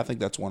he's like, yeah, I think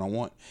that's one I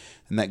want.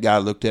 And that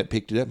guy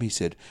picked it up, and he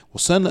said, well,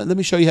 son, let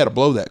me show you how to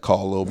blow that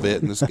call a little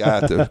bit. And this guy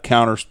at the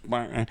counter,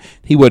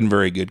 he wasn't a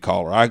very good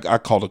caller. I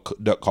called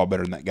a duck call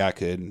better than that guy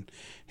could. And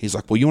he's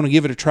like, well, you want to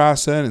give it a try,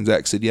 son? And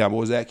Zach said, yeah.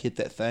 Boy, Zach hit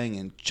that thing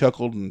and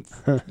chuckled and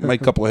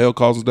made a couple of hell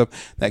calls and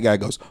stuff. That guy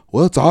goes,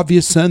 well, it's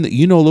obvious, son, that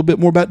you know a little bit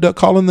more about duck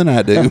calling than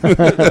I do.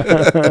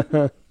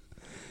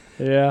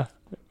 Yeah.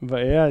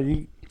 But, yeah,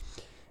 you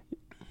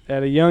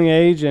at a young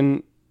age,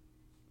 and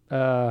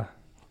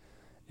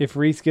if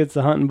Reese gets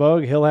the hunting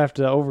bug, he'll have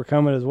to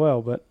overcome it as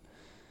well. But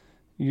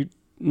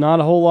not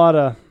a whole lot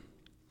of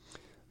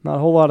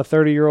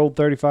 30-year-old,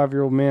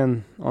 35-year-old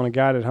men on a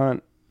guided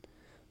hunt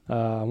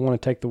want to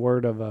take the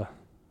word of a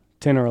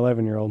 10 or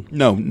 11-year-old.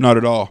 No, not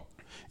at all.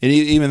 And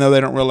even though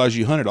they don't realize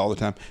you hunted all the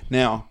time.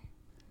 Now,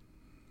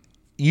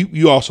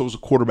 you also was a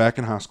quarterback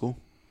in high school.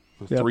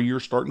 Yep. 3 year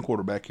starting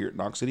quarterback here at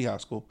Knox City High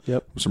School.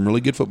 Yep. With some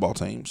really good football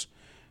teams.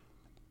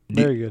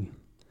 Very good.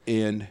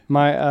 And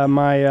my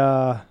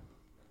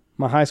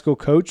high school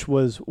coach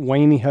was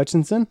Wayne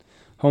Hutchinson,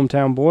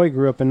 hometown boy,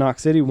 grew up in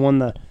Knox City,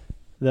 won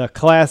the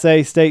Class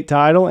A state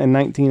title in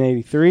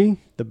 1983,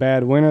 the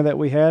bad winter that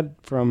we had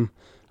from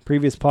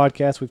previous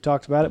podcasts. We've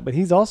talked about it, but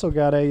he's also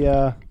got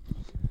an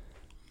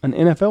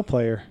NFL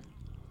player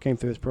came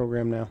through his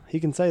program now.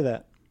 He can say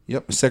that.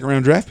 Yep, a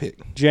second-round draft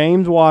pick.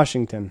 James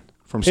Washington.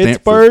 From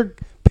Pittsburgh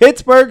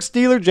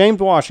Steeler James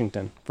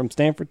Washington from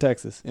Stanford,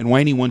 Texas. And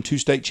Wayne won 2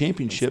 state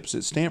championships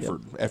at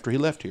Stanford after he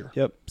left here.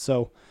 Yep.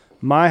 So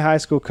my high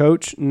school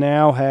coach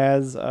now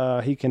has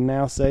he can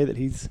now say that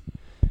he's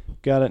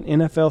got an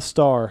NFL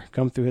star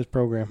come through his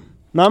program.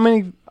 Not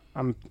many.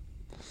 I'm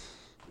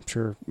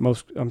sure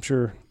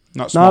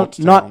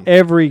not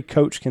every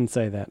coach can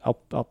say that.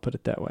 I'll put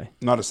it that way.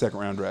 Not a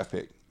second-round draft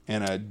pick.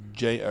 And a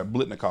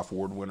Blitnikoff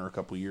Award winner a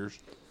couple of years.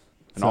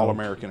 An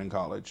All-American in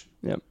college.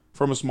 Yep.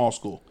 From a small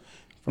school.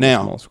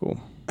 Small school.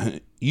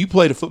 You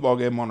played a football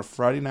game on a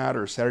Friday night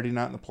or a Saturday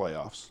night in the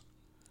playoffs.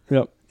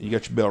 Yep. You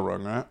got your bell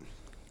rung, right?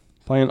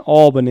 Playing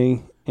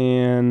Albany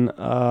in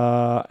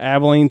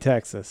Abilene,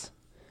 Texas.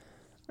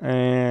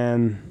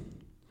 And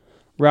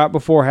right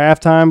before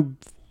halftime,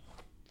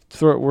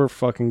 we're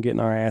fucking getting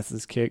our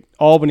asses kicked.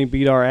 Albany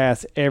beat our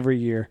ass every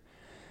year.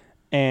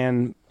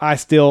 And I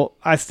still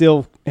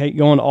hate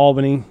going to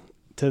Albany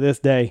to this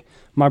day.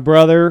 My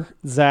brother,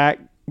 Zach,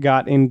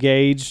 got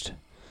engaged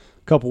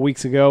a couple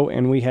weeks ago,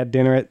 and we had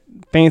dinner at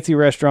a fancy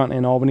restaurant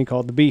in Albany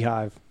called the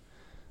Beehive.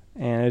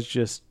 And it's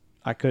just,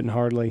 I couldn't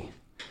hardly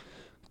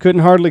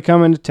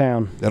come into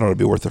town. That ought to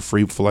be worth a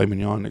free filet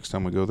mignon next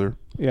time we go there.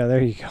 Yeah,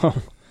 there you go.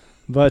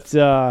 But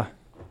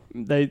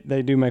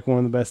they do make one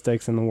of the best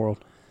steaks in the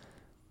world.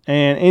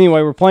 And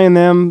anyway, we're playing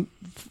them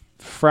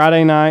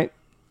Friday night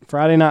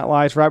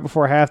lights right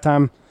before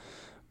halftime.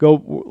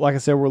 Like I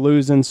said, we're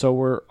losing, so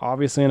we're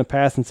obviously in a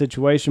passing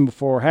situation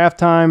before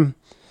halftime.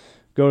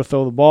 Go to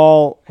throw the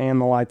ball, and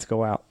the lights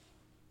go out.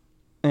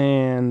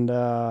 And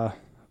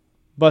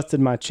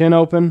busted my chin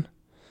open.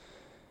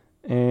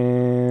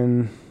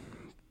 And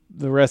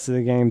the rest of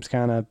the game's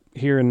kind of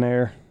here and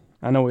there.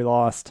 I know we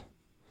lost.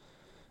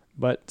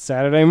 But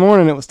Saturday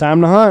morning, it was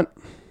time to hunt.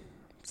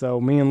 So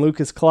me and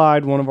Lucas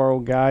Clyde, one of our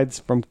old guides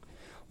from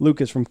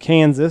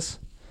Kansas,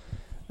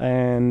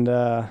 and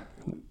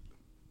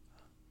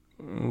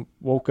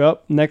woke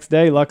up next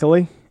day,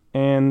 luckily,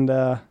 and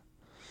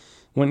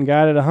went and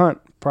guided a hunt,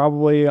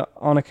 probably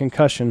on a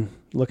concussion,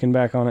 looking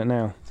back on it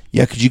now.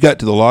 Yeah, because you got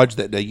to the lodge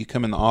that day. You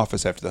come in the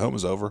office after the hunt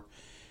was over,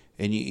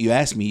 and you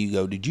asked me, you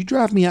go, did you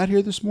drive me out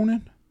here this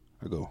morning?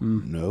 I go,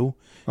 no.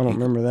 I don't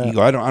remember that. You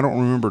go, I don't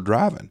remember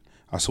driving.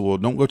 I said, well,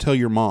 don't go tell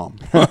your mom.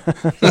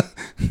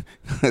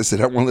 I said,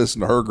 I don't want to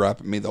listen to her gripe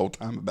at me the whole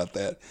time about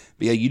that.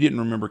 But yeah, you didn't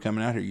remember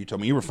coming out here. You told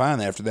me you were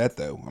fine after that,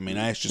 though. I mean,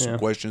 I asked you some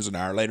questions an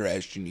hour later. I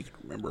asked you and you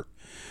could remember.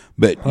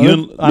 But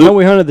I know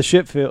we hunted the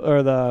ship field,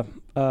 or the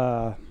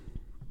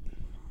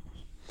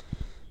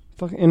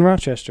fucking in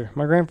Rochester,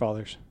 my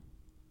grandfather's,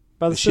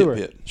 by the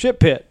sewer. Ship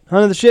pit.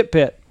 Hunted the ship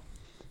pit.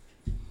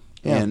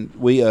 Yeah. And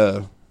we,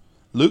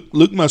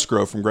 Luke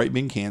Musgrove from Great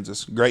Bend,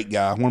 Kansas, great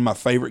guy, one of my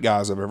favorite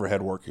guys I've ever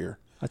had work here.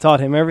 I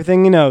taught him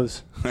everything he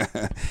knows.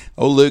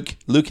 Luke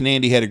and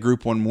Andy had a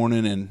group one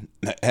morning and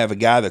have a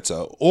guy that's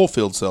a oil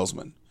field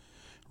salesman,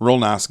 real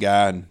nice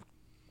guy. And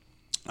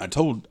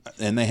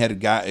and they had a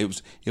guy.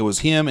 It was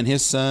him and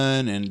his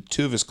son and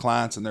two of his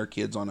clients and their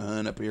kids on a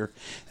hunt up here.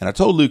 And I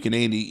told Luke and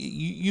Andy,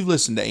 you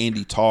listen to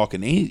Andy talk,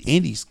 and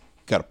Andy's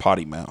got a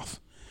potty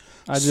mouth.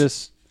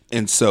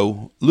 And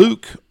so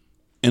Luke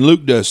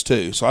does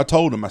too. So I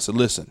told him, I said,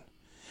 listen.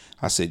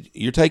 I said,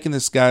 you're taking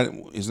this guy,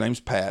 his name's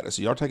Pat. I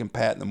said, y'all taking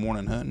Pat in the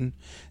morning hunting?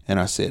 And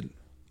I said,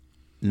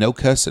 no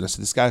cussing. I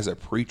said, this guy's a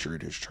preacher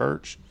at his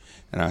church.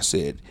 And I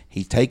said,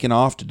 he's taking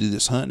off to do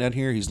this hunt out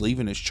here. He's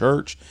leaving his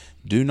church.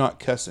 Do not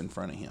cuss in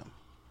front of him.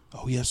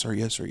 Oh, yes, sir,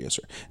 yes, sir, yes,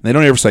 sir. And they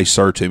don't ever say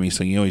sir to me,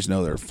 so you always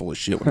know they're full of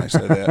shit when they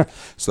say that.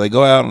 So they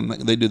go out and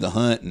they do the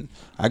hunt, and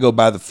I go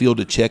by the field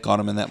to check on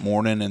them in that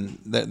morning, and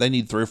they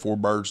need 3 or 4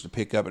 birds to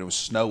pick up, and it was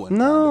snowing.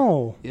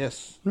 No.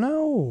 Yes.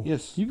 No.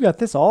 Yes. You've got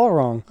this all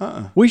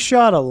wrong. We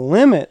shot a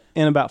limit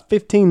in about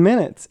 15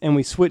 minutes, and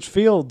we switched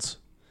fields.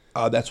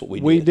 That's what we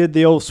did. We did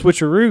the old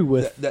switcheroo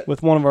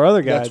with one of our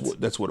other guys.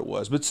 That's what it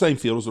was. But same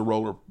field as the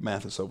Roller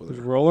Mathis over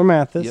there. Roller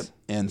Mathis. Yep.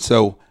 And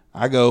so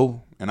I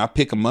go and I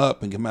pick them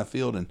up and get my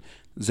field, and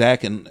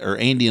Zach or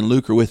Andy and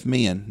Luke are with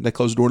me, and they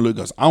close the door. And Luke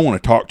goes, I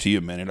want to talk to you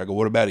a minute. I go,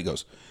 what about it?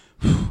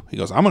 He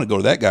goes, I'm going to go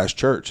to that guy's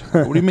church. I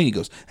go, what do you mean? He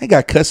goes, that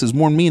guy cusses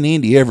more than me and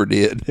Andy ever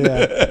did.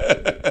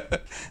 Yeah.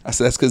 I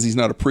said, that's because he's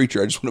not a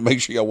preacher. I just want to make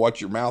sure y'all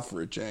watch your mouth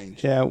for a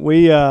change. Yeah,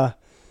 we, I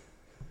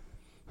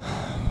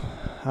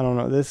don't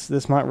know,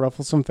 this might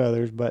ruffle some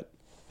feathers, but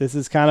this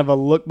is kind of a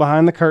look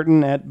behind the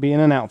curtain at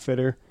being an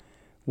outfitter.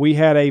 We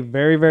had a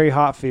very, very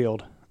hot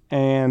field,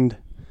 and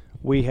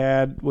we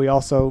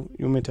also,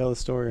 you want me to tell the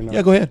story or not?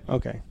 Yeah, go ahead.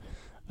 Okay.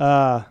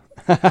 We're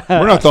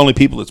not the only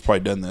people that's probably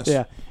done this.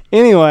 Yeah.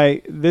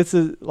 Anyway, this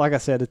is, like I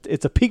said,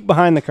 it's a peek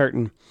behind the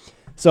curtain.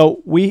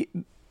 So we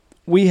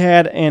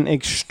had an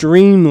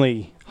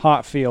extremely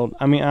hot field.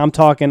 I mean, I'm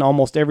talking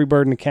almost every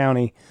bird in the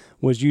county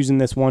was using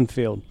this one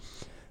field.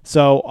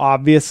 So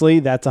obviously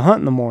that's a hunt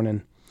in the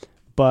morning,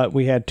 but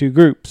we had 2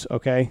 groups.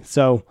 Okay.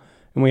 So,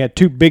 and we had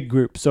 2 big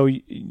groups. So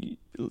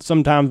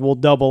sometimes we'll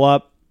double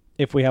up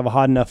if we have a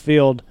hot enough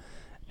field.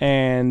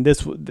 And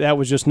that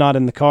was just not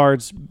in the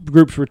cards.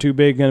 Groups were too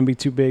big, going to be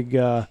too big,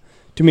 too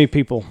many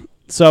people.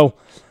 So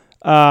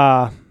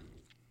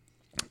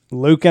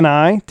Luke and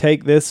I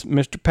take this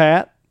Mr.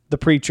 Pat, the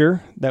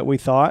preacher that we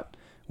thought.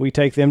 We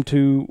take them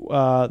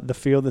to the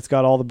field that's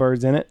got all the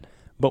birds in it.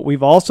 But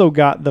we've also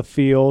got the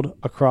field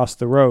across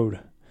the road.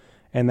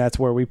 And that's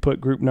where we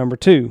put group number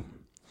 2.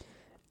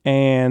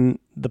 And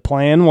the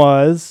plan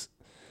was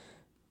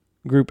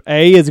group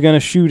A is going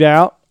to shoot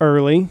out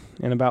early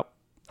in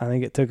I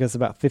think it took us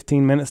about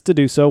 15 minutes to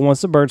do so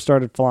once the birds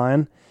started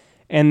flying.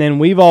 And then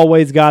we've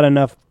always got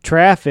enough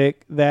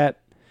traffic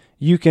that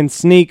you can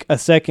sneak a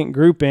second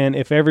group in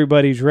if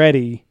everybody's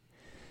ready.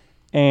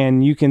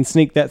 And you can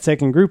sneak that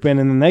second group in,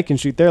 and then they can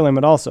shoot their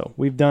limit also.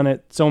 We've done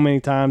it so many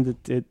times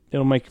that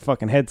it'll make your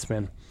fucking head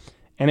spin.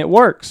 And it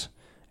works.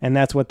 And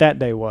that's what that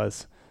day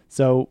was.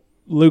 So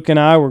Luke and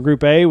I were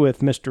group A with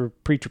Mr.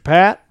 Preacher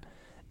Pat,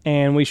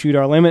 and we shoot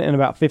our limit in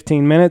about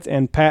 15 minutes.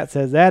 And Pat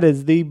says,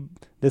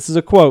 this is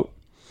a quote,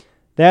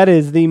 that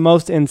is the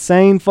most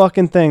insane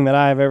fucking thing that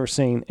I have ever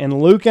seen.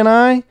 And Luke and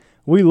I,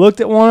 we looked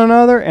at one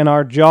another and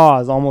our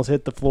jaws almost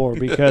hit the floor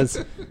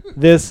because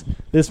this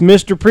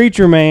Mr.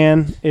 Preacher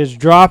man is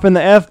dropping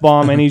the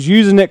F-bomb and he's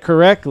using it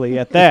correctly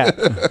at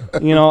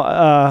that. You know,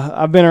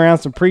 I've been around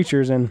some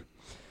preachers and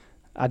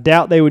I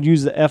doubt they would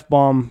use the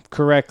F-bomb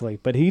correctly,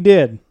 but he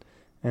did.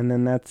 And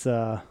then that's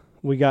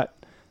we got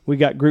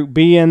group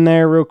B in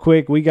there real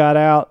quick. We got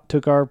out,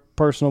 took our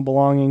personal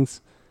belongings,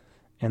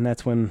 and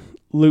that's when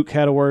Luke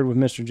had a word with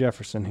Mr.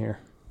 Jefferson here.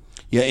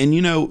 Yeah, and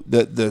you know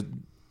the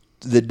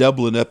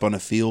doubling up on a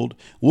field,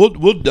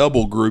 we'll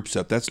double groups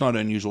up. That's not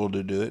unusual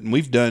to do it, and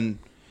we've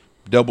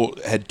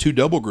had 2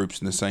 double groups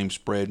in the same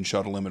spread and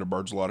shot a limit of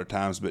birds a lot of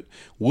times. But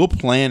we'll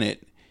plan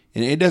it,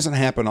 and it doesn't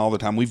happen all the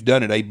time. We've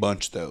done it a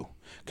bunch though,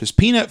 because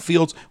peanut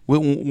fields.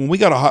 When we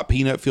got a hot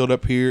peanut field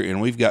up here, and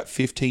we've got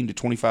 15 to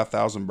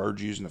 25,000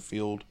 birds using the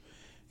field.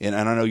 And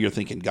I know you're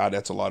thinking, God,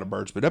 that's a lot of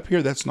birds. But up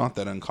here, that's not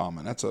that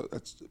uncommon.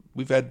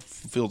 We've had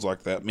fields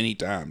like that many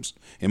times,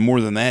 and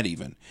more than that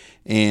even.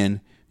 And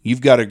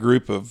you've got a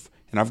group of,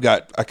 and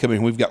I come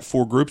in, we've got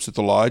 4 groups at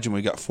the lodge, and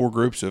we've got 4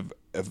 groups of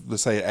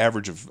let's say an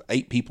average of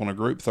 8 people in a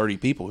group, 30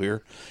 people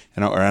here,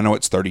 and I know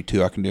it's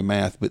 32. I can do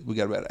math, but we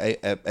got about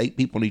eight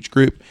people in each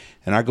group,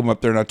 and I go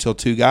up there and I tell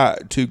two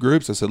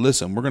groups. I said,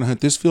 listen, we're going to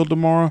hunt this field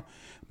tomorrow,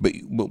 but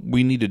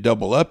we need to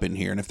double up in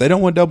here, and if they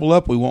don't want to double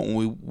up, we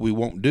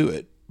won't do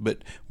it. But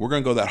we're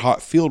going to go that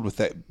hot field with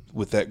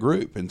that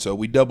group, and so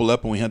we double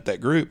up and we hunt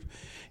that group,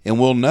 and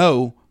we'll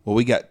know. Well,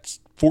 we got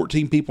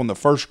 14 people in the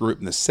first group,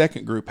 and the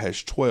second group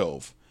has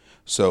 12,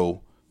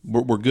 so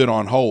we're good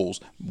on holes.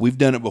 We've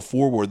done it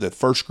before where the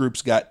first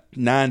group's got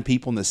 9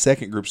 people and the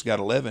second group's got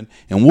 11,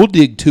 and we'll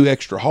dig 2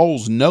 extra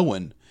holes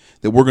knowing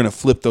that we're going to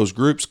flip those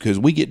groups because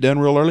we get done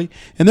real early.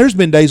 And there's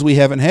been days we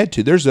haven't had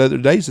to. There's other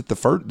days that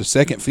the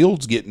second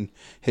field's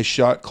has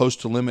shot close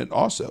to limit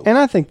also. And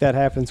I think that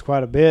happens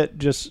quite a bit.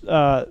 Just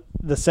the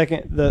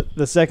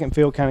second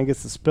field kind of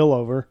gets the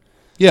spillover.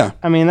 Yeah,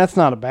 I mean that's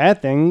not a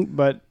bad thing,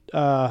 but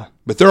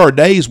there are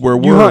days where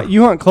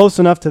you hunt close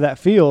enough to that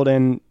field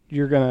and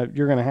you're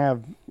gonna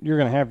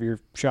have your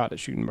shot at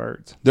shooting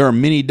birds. There are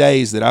many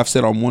days that I've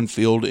sat on one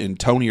field and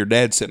Tony or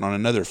Dad sitting on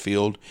another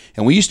field,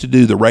 and we used to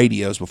do the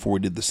radios before we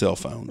did the cell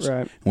phones.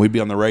 Right. And we'd be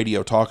on the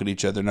radio talking to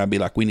each other, and I'd be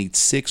like, "We need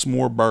 6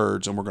 more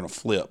birds, and we're going to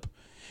flip."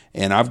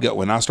 And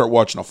when I start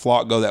watching a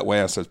flock go that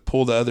way, I said,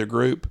 pull the other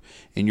group,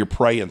 and you're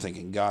praying,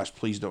 thinking, gosh,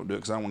 please don't do it,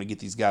 because I want to get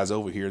these guys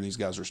over here, and these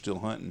guys are still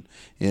hunting.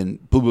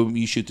 And boom, boom,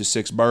 you shoot the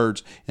 6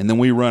 birds, and then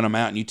we run them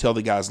out, and you tell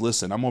the guys,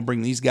 listen, I'm going to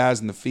bring these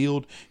guys in the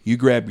field. You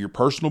grab your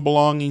personal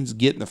belongings,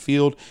 get in the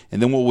field,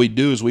 and then what we'd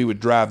do is we would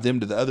drive them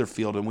to the other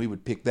field, and we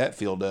would pick that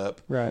field up.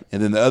 Right.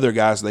 And then the other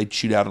guys, they'd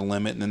shoot out a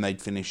limit, and then they'd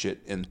finish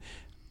it. And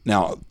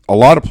now, a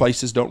lot of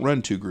places don't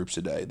run 2 groups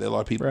a day. A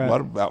lot of people, right. A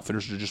lot of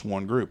outfitters are just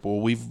one group.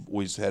 Well, we've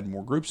always had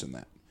more groups than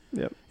that.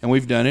 Yep. And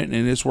we've done it,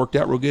 and it's worked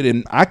out real good.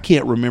 And I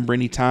can't remember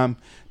any time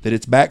that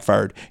it's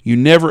backfired. You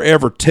never,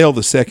 ever tell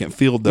the second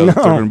field, though, that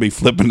they're going to be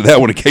flipping to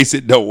that one in case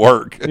it don't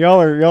work. Y'all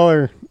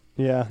are,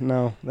 yeah,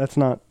 no, that's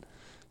not.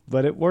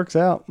 But it works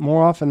out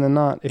more often than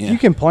not. If you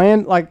can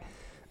plan, like,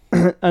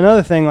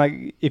 another thing,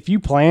 like, if you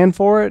plan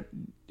for it,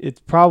 it's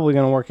probably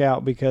going to work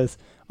out because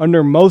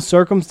under most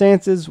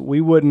circumstances,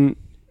 we wouldn't,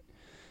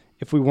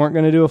 if we weren't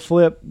going to do a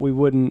flip, we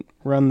wouldn't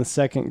run the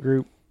second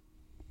group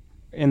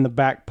in the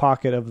back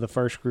pocket of the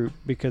first group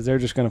because they're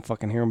just going to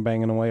fucking hear them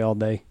banging away all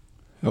day.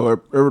 Oh,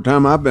 every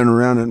time I've been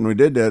around it and we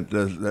did that,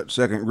 that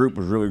second group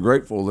was really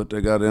grateful that they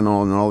got in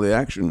on all the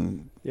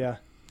action. Yeah.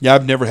 Yeah,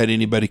 I've never had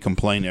anybody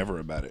complain ever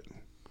about it.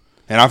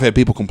 And I've had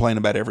people complain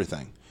about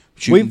everything.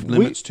 Shooting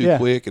limits too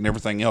quick and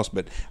everything else.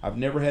 But I've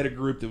never had a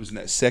group that was in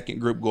that second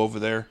group go over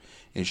there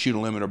and shoot a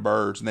limit of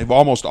birds. And they've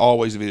almost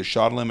always either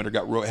shot a limit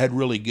or had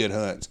really good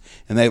hunts.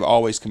 And they've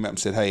always come out and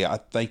said, hey, I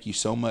thank you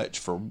so much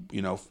for,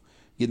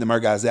 getting them our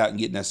guys out and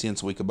getting us in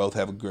so we could both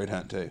have a great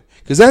hunt too.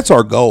 Because that's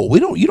our goal.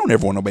 You don't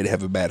ever want nobody to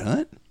have a bad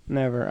hunt.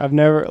 Never. I've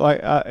never,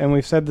 and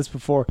we've said this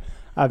before,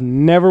 I've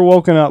never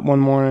woken up one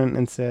morning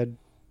and said,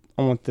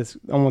 I want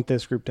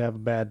this group to have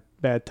a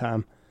bad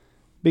time.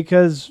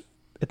 Because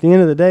at the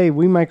end of the day,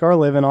 we make our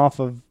living off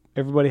of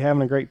everybody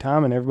having a great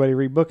time and everybody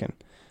rebooking.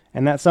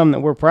 And that's something that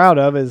we're proud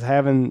of is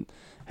having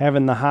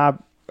the high,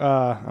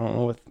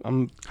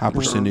 high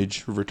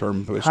percentage of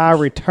return. High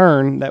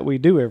return that we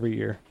do every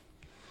year.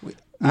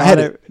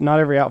 Not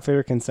every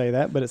outfitter can say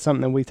that, but it's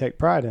something that we take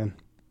pride in.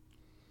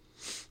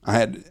 I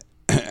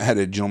had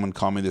a gentleman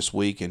call me this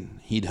week, and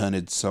he'd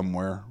hunted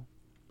somewhere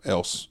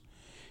else,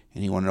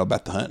 and he wanted to know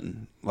about the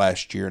hunting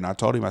last year. And I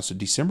told him, I said,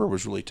 December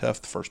was really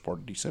tough, the first part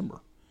of December.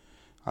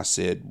 I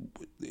said,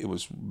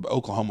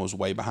 Oklahoma was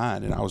way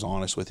behind, and I was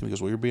honest with him. He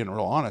goes, well, you're being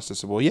real honest. I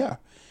said, well, yeah.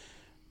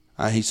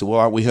 He said,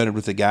 well, we hunted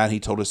with a guy, and he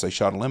told us they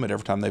shot a limit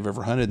every time they've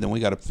ever hunted, and then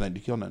we got up to think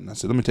to kill nothing. I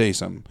said, let me tell you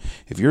something.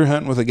 If you're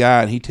hunting with a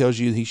guy and he tells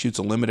you he shoots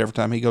a limit every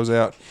time he goes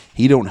out,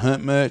 he don't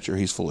hunt much or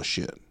he's full of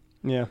shit.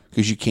 Yeah.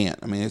 Because you can't.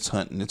 I mean, it's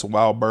hunting. It's a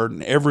wild bird,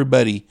 and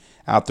everybody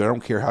out there, I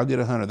don't care how good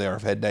a hunter they are,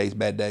 have had days,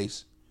 bad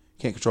days.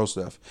 Can't control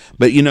stuff.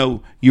 But,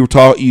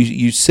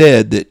 you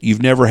said that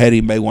you've never had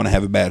anybody want to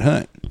have a bad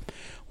hunt.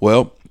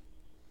 Well,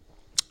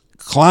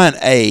 Client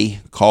A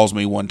calls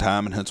me one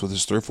time and hunts with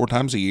us 3 or 4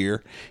 times a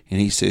year,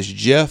 and he says,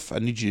 Jeff, I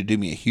need you to do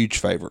me a huge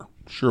favor.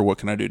 Sure, what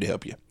can I do to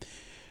help you?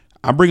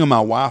 I'm bringing my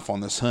wife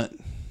on this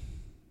hunt,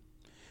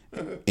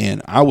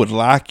 and I would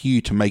like you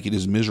to make it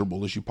as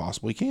miserable as you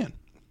possibly can.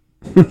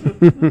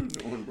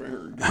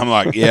 I'm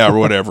like, yeah, or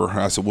whatever.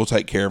 I said, we'll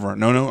take care of her.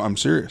 No, I'm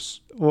serious.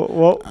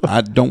 Well,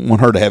 I don't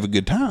want her to have a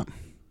good time.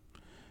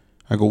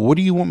 I go, what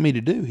do you want me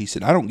to do? He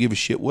said, I don't give a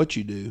shit what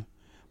you do,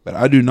 but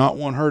I do not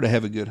want her to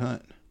have a good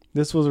hunt.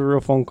 This was a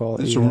real phone call.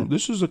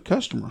 This is a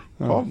customer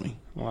called me.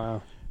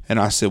 Wow. And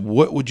I said,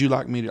 what would you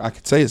like me to? I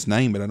could say his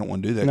name, but I don't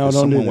want to do that No, because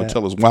don't someone do would that.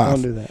 tell his wife.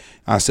 Don't do that.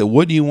 I said,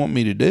 what do you want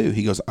me to do?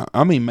 He goes,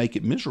 I mean, make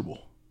it miserable.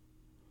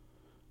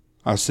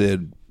 I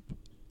said,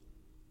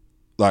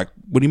 like,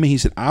 what do you mean? He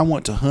said, I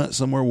want to hunt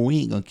somewhere where we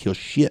ain't going to kill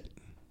shit.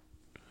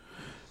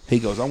 He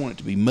goes, I want it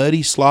to be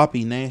muddy,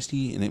 sloppy,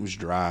 nasty, and it was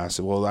dry. I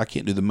said, well, I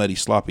can't do the muddy,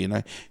 sloppy.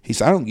 And he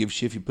said, I don't give a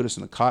shit if you put us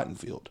in a cotton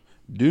field.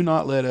 Do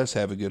not let us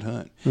have a good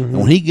hunt. Mm-hmm. And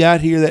when he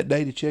got here that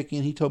day to check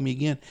in, he told me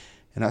again,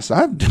 and I said,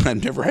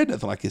 I've never had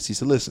nothing like this. He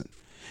said, listen,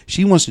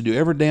 She wants to do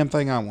every damn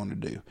thing I want to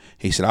do.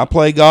 He said, I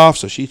play golf,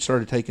 so she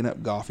started taking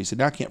up golf. He said,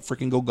 now I can't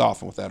freaking go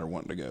golfing without her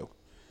wanting to go.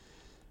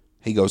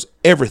 He goes,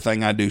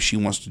 everything I do, she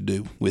wants to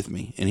do with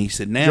me. And he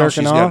said, now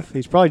jerking she's off? got...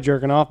 He's probably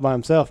jerking off by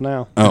himself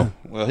now. Oh,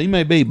 well, he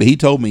may be, but he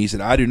told me, he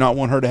said, I do not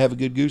want her to have a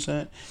good goose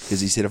hunt,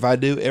 because he said, if I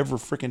do, every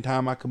freaking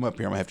time I come up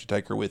here, I'm going to have to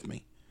take her with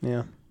me.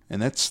 Yeah.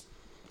 And that's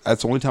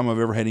the only time I've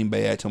ever had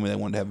anybody tell me they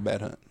wanted to have a bad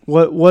hunt.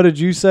 What did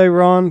you say,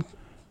 Ron,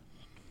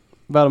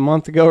 about a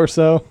month ago or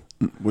so?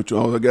 Which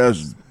all the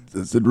guys,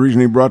 that's the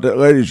reason he brought that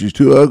lady. She's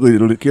too ugly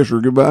to kiss her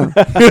goodbye.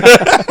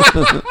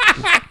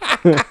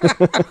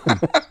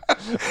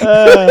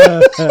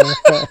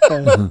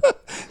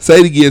 Say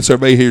it again so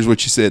everybody hears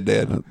what you said,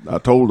 Dad. I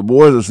told the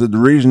boys, I said, the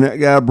reason that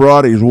guy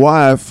brought his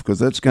wife, because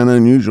that's kind of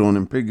unusual in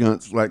them pig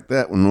hunts like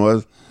that one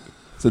was,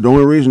 I said the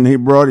only reason he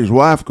brought his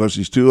wife because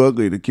she's too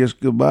ugly to kiss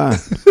goodbye.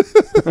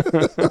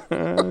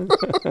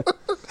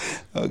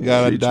 Oh,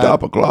 God, She'd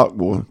stop a clock,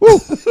 boy.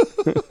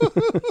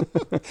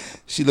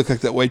 She looked like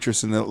that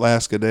waitress in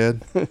Alaska,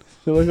 Dad.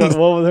 What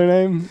was her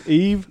name?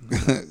 Eve?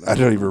 I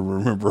don't even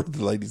remember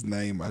the lady's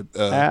name. What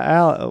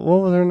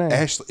was her name?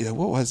 Ashley.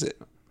 What was it?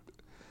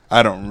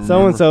 I don't remember.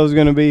 So-and-so's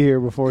going to be here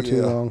before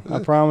too long. I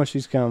promise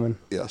she's coming.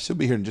 Yeah, she'll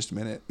be here in just a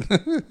minute.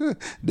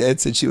 Dad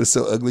said she was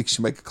so ugly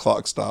she make a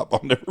clock stop.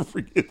 I'll never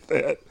forget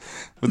that.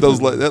 But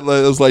those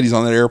ladies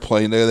on that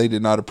airplane, they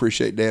did not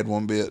appreciate Dad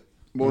one bit.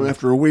 Boy,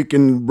 after a week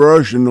in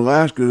brush in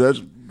Alaska, that's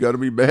got to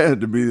be bad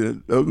to be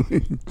that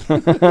ugly.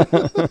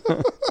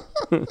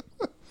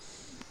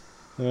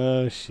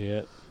 Oh,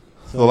 shit.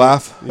 The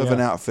life of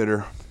an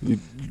outfitter. You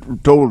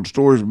told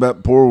stories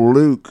about poor old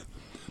Luke.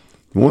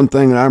 One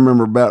thing I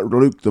remember about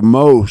Luke the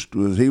most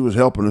was he was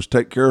helping us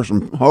take care of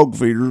some hog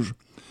feeders,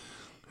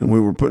 and we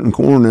were putting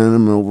corn in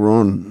them over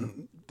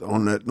on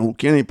that old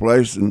Kenny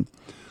place, and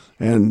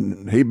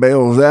he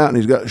bails out, and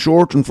he's got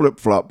shorts and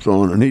flip-flops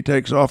on, and he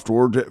takes off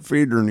towards that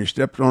feeder, and he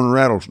steps on a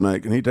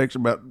rattlesnake, and he takes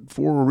about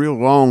 4 real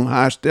long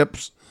high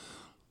steps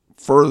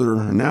further,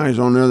 and now he's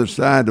on the other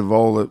side of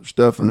all that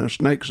stuff, and there's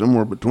snake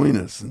somewhere between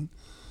us. And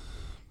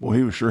boy,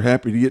 he was sure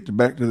happy to get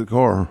back to the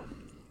car.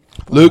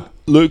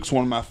 Luke's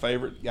one of my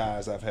favorite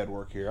guys I've had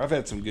work here. I've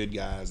had some good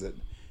guys that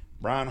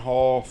Brian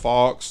Hall,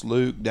 Fox,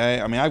 Luke,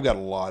 Dan. I mean, I've got a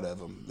lot of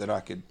them that I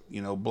could,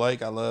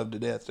 Blake I love to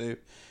death too.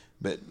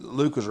 But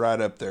Luke was right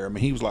up there. I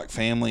mean, he was like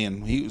family,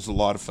 and he was a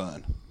lot of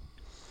fun.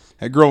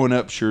 Hey, growing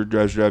up sure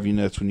drive you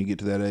nuts when you get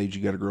to that age.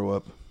 You got to grow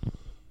up.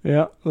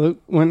 Yeah,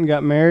 Luke went and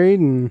got married,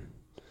 and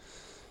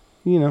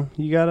he went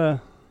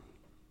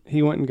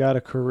and got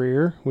a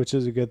career, which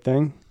is a good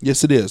thing.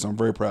 Yes, it is. I'm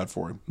very proud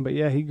for him. But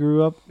yeah, he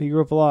grew up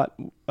a lot.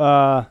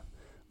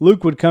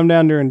 Luke would come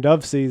down during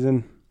dove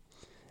season,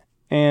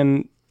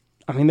 and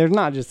I mean, there's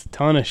not just a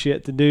ton of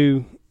shit to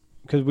do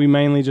because we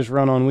mainly just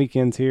run on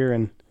weekends here,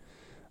 and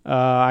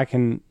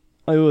it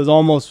was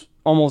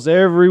almost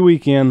every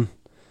weekend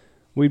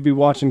we'd be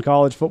watching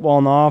college football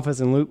in the office,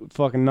 and Luke would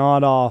fucking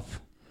nod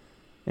off,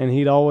 and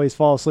he'd always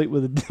fall asleep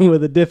with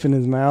a dip in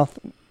his mouth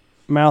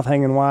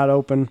hanging wide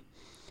open.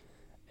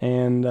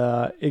 And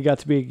it got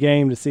to be a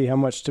game to see how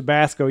much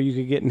Tabasco you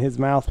could get in his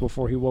mouth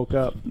before he woke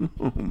up.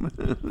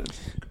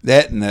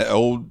 That and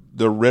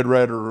the Red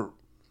Ryder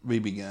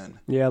BB gun.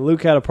 Yeah,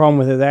 Luke had a problem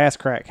with his ass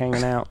crack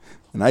hanging out.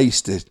 And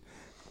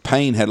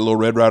Payne had a little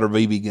Red Ryder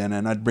BB gun,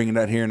 and I'd bring it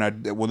out here,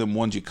 and one of them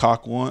ones you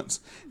cock once,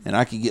 and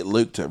I could get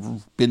Luke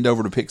to bend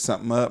over to pick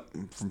something up.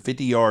 From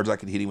 50 yards, I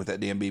could hit him with that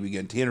damn BB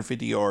gun, 10 or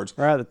 50 yards.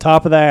 Right at the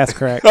top of the ass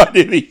crack. God,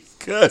 did he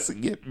cuss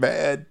and get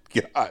mad?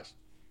 Gosh.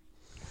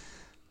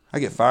 I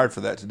get fired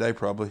for that today,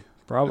 probably.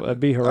 Probably. It'd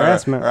be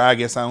harassment. Or I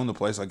guess I own the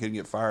place. I couldn't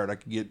get fired. I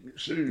could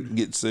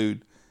get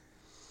sued.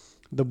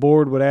 The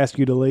board would ask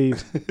you to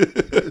leave.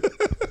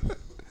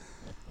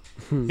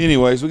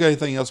 Anyways, we got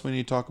anything else we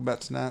need to talk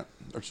about tonight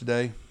or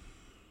today?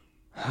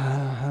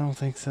 I don't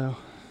think so.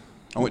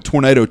 I went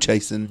tornado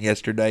chasing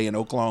yesterday in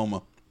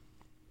Oklahoma.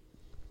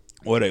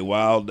 What a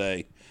wild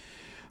day.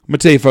 I'm going to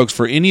tell you, folks,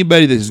 for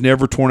anybody that's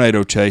never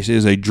tornado chased, it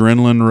is an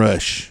adrenaline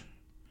rush.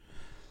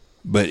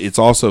 But it's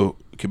also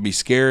can be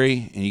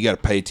scary, and you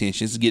got to pay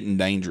attention. It's getting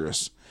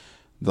dangerous.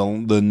 The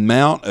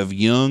amount of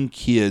young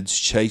kids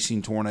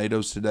chasing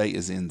tornadoes today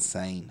is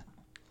insane.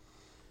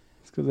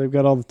 It's because they've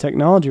got all the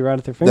technology right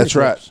at their fingertips.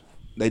 That's right.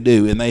 They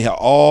do, and they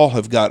all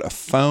have got a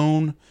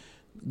phone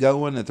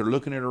going that they're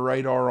looking at a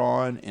radar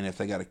on, and if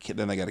they got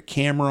then they got a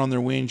camera on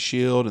their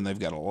windshield, and they've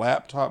got a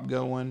laptop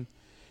going,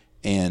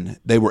 and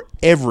they were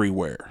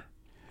everywhere.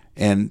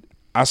 And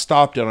I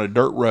stopped on a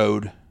dirt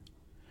road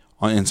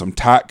in some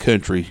tight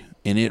country,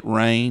 and it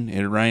rained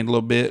a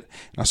little bit,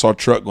 and I saw a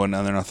truck going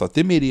down there, and I thought,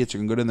 them idiots are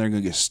going to go down there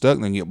and get stuck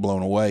and then get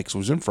blown away, because it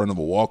was in front of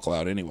a wall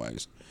cloud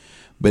anyways.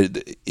 But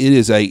it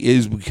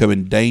is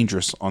becoming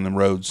dangerous on the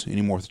roads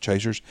anymore with the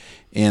chasers,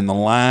 and the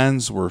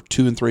lines were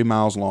 2 and 3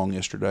 miles long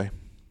yesterday.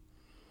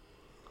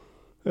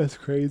 That's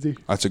crazy.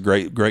 That's a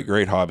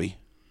great hobby,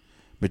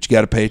 but you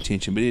got to pay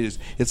attention. But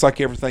it's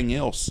like everything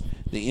else.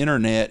 The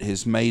internet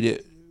has made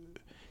it.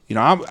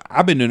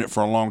 I've been doing it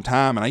for a long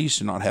time, and I used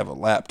to not have a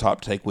laptop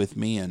to take with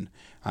me, and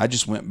I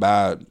just went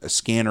by a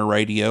scanner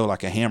radio,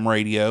 like a ham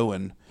radio,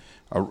 and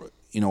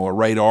a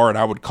radar, and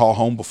I would call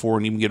home before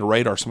and even get a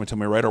radar. Somebody tell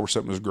me a radar where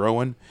something was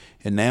growing,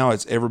 and now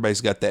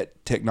everybody's got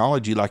that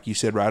technology, like you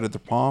said, right at the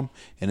palm,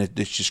 and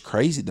it's just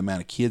crazy the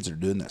amount of kids that are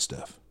doing that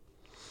stuff.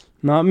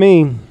 Not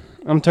me.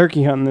 I'm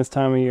turkey hunting this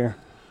time of year.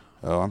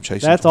 Oh, I'm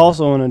chasing. That's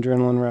also an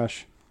adrenaline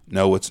rush.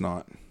 No, it's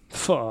not.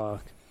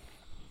 Fuck.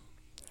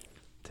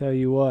 Tell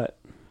you what.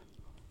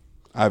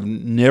 I've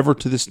never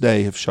to this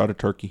day have shot a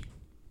turkey.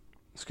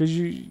 It's because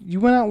you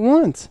went out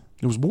once.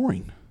 It was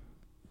boring.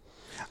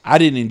 I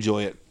didn't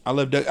enjoy it.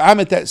 I'm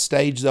at that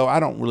stage, though. I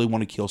don't really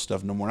want to kill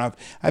stuff no more. I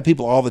have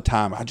people all the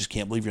time. I just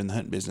can't believe you're in the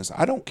hunting business.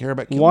 I don't care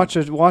about killing.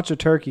 Watch a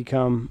turkey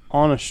come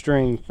on a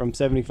string from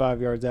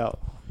 75 yards out,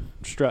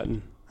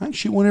 strutting. I can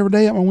shoot one every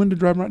day out my window,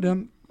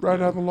 driving right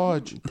out of the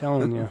lodge. I'm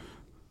telling you.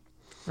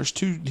 There's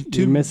two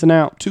You're missing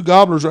out. 2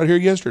 gobblers right here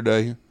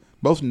yesterday.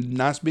 Both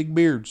nice big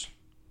beards.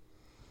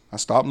 I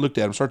stopped and looked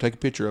at them, started taking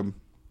a picture of them.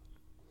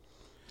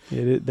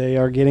 They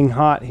are getting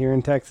hot here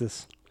in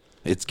Texas.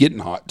 It's getting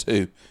hot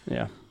too.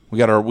 Yeah. We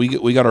got our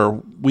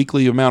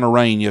weekly amount of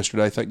rain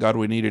yesterday. Thank God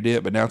we needed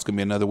it, but now it's going to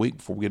be another week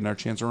before we get another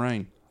chance of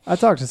rain. I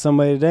talked to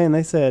somebody today, and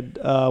they said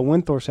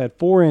Windthorst had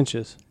 4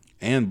 inches.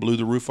 And blew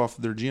the roof off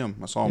of their gym.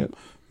 I saw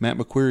Matt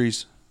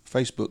McQuarrie's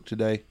Facebook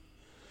today.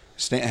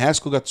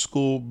 Haskell got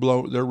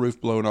their roof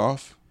blown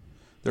off.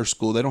 Their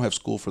school, they don't have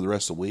school for the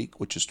rest of the week,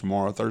 which is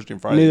tomorrow, Thursday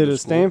and Friday. Neither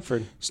does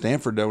Stanford.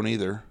 Stanford don't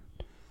either.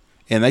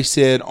 And they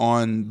said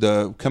on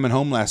the coming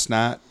home last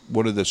night,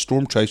 one of the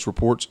storm chase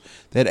reports,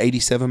 they had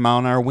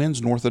 87-mile-an-hour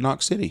winds north of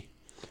Knox City.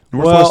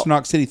 Northwest of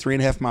Knox City,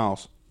 3.5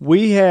 miles.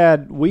 We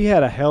had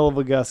a hell of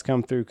a gust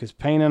come through because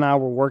Payne and I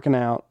were working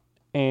out,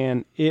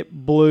 and it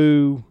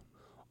blew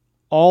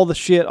all the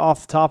shit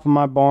off the top of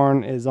my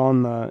barn is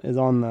in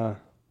the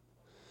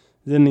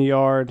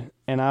yard,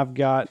 and I've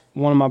got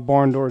one of my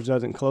barn doors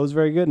doesn't close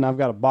very good, and I've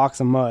got a box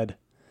of mud,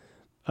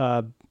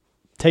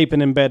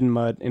 taping and bedding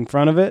mud in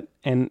front of it,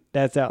 and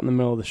that's out in the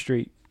middle of the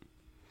street.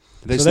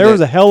 So there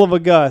was a hell of a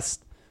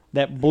gust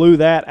that blew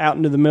that out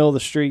into the middle of the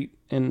street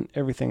and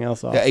everything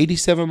else off. Yeah,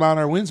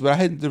 87-mile-an-hour winds,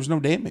 but there was no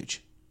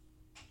damage.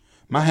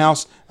 My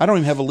house, I don't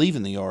even have a leaf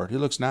in the yard. It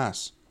looks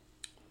nice.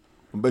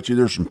 I bet you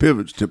there's some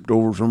pivots tipped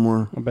over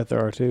somewhere. I bet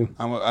there are too.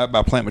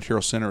 By Plant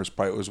Material Center, it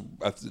was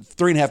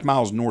 3.5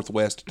 miles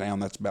northwest of town.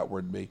 That's about where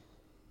it'd be.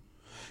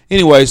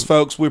 Anyways,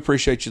 folks, we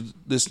appreciate you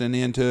listening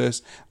in to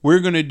us. We're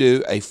going to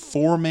do a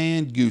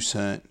 4-man goose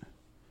hunt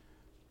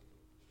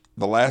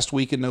the last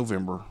week in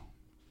November.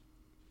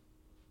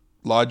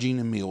 Lodging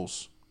and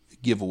meals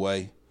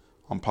giveaway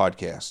on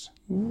podcast.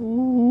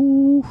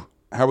 Ooh.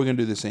 How are we going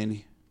to do this,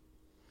 Andy?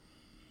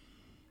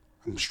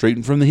 I'm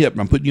straight from the hip.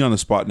 I'm putting you on the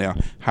spot now.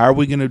 How are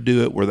we going to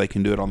do it where they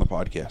can do it on the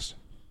podcast?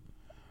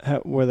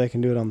 Where they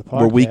can do it on the podcast?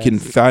 Where we can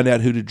find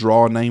out who to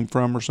draw a name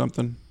from or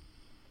something?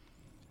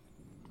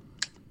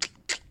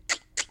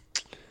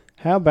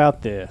 How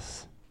about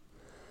this?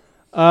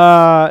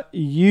 So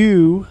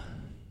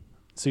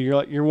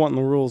you're wanting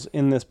the rules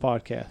in this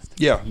podcast.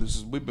 Yeah,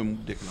 we've been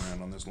dicking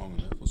around on this long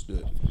enough. Let's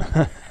do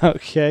it.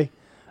 Okay.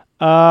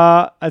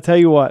 I tell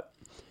you what.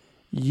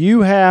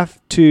 You have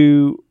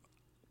to.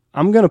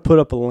 I'm going to put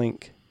up a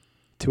link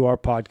to our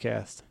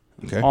podcast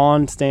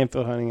on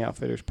Stanfield Hunting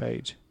Outfitters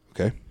page.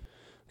 Okay.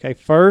 Okay.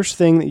 First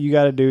thing that you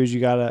got to do is you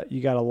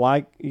gotta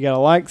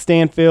like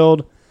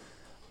Stanfield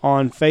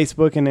on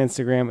Facebook and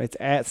Instagram. It's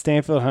at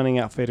Stanfield Hunting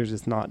Outfitters.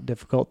 It's not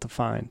difficult to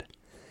find.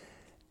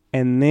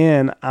 And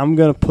then I'm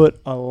going to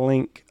put a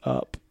link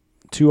up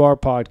to our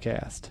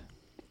podcast.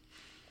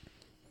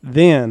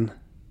 Then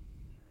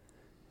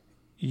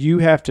you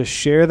have to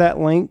share that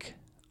link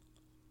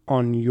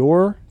on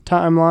your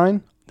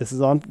timeline. This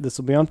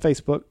will be on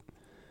Facebook.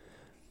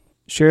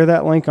 Share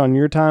that link on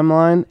your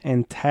timeline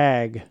and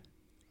tag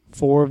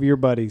 4 of your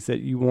buddies that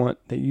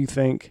you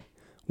think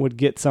would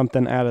get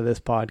something out of this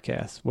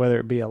podcast, whether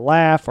it be a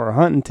laugh or a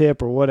hunting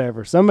tip or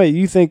whatever. Somebody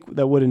you think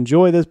that would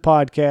enjoy this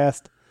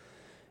podcast,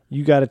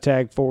 you got to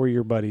tag 4 of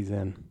your buddies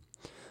in.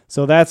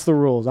 So that's the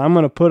rules. I'm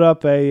going to put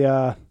up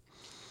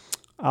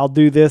I'll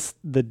do this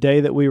the day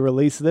that we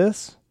release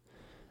this,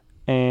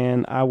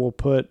 and I will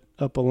put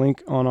up a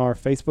link on our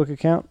Facebook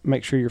account.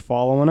 Make sure you're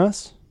following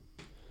us.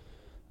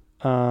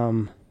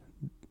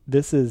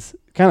 This is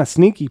kind of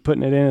sneaky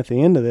putting it in at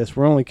the end of this.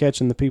 We're only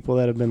catching the people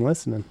that have been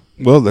listening.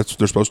 Well, they're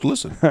supposed to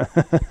listen.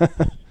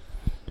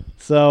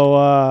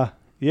 So,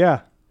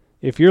 yeah.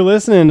 If you're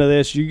listening to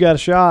this, you got a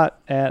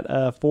shot at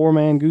a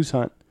 4-man goose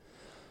hunt.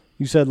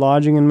 You said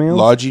lodging and meals?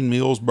 Lodging,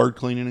 meals, bird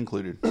cleaning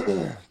included.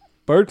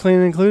 Bird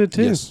cleaning included,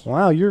 too? Yes.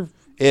 Wow,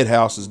 Ed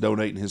House is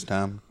donating his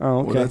time. Oh,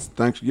 okay. Well, that's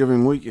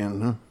Thanksgiving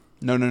weekend, huh?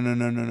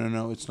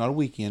 No. It's not a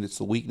weekend. It's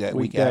the week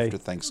after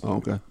Thanksgiving. Oh,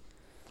 okay.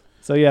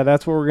 So, yeah,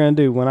 that's what we're going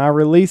to do. When I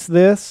release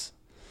this,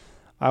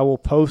 I will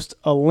post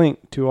a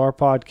link to our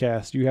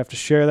podcast. You have to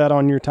share that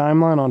on your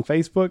timeline on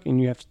Facebook,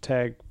 and you have to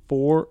tag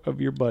 4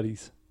 of your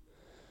buddies,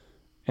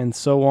 and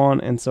so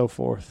on and so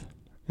forth.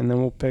 And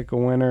then we'll pick a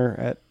winner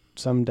at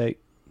some date.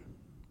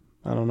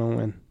 I don't know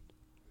when.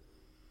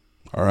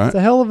 All right. It's a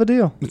hell of a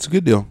deal. It's a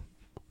good deal.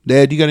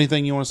 Dad, you got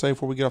anything you want to say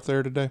before we get off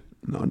there today?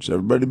 No, just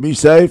everybody be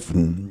safe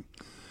and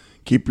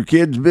keep your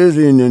kids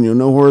busy, and then you'll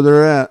know where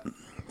they're at.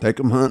 Take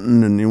them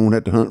hunting, and you won't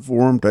have to hunt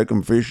for them. Take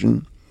them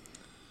fishing.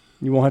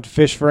 You won't have to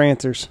fish for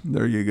answers.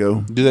 There you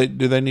go. Do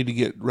they need to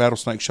get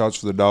rattlesnake shots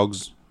for the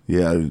dogs?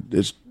 Yeah,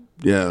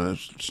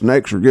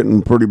 snakes are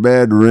getting pretty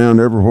bad around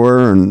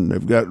everywhere, and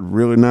they've got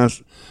really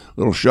nice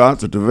little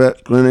shots at the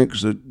vet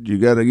clinics that you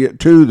got to get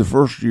to the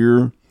first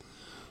year.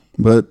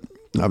 But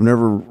I've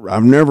never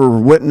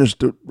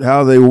witnessed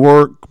how they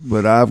work,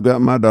 but I've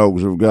got my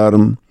dogs have got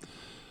them.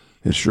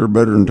 It's sure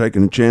better than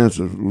taking a chance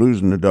of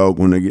losing the dog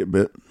when they get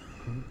bit.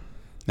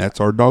 That's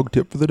our dog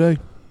tip for the day.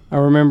 I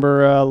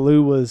remember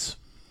Lou was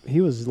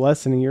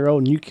less than a year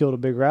old, and you killed a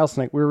big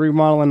rattlesnake. We were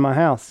remodeling my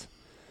house,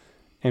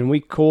 and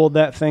we coiled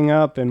that thing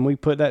up, and we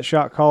put that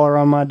shock collar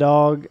on my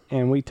dog,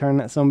 and we turned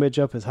that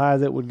sumbitch up as high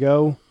as it would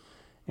go,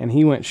 and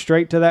he went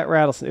straight to that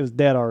rattlesnake. It was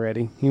dead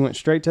already. He went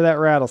straight to that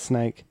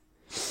rattlesnake,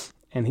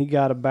 and he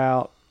got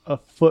about a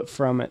foot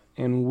from it,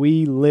 and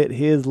we lit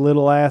his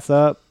little ass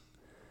up.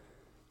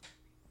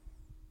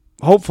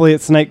 Hopefully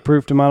it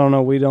snake-proofed him. I don't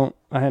know.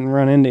 I hadn't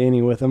run into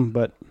any with him,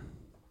 but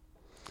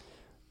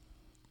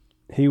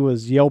he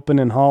was yelping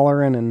and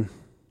hollering, and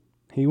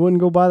he wouldn't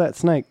go by that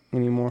snake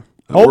anymore.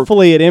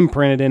 Hopefully it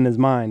imprinted in his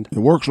mind. It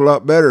works a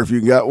lot better if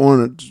you got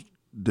one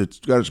that's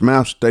got its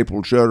mouth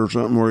stapled shut or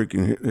something where it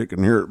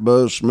can hear it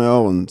buzz,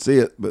 smell, and see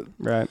it. But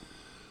right.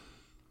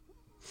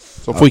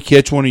 So if we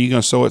catch one, are you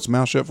going to sew its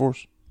mouth shut for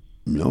us?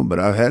 No, but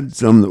I've had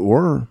some that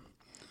were.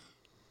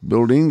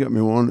 Bill Dean got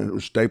me one that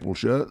was stapled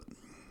shut.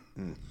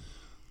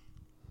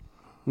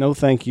 No,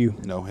 thank you.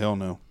 No, hell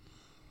no.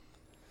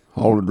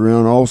 Hauled it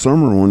around all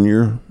summer one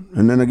year,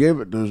 and then I gave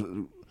it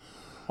to...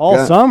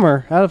 All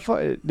summer? How the fuck?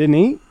 Didn't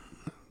eat?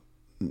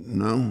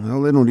 No,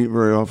 hell, they don't eat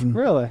very often.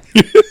 Really?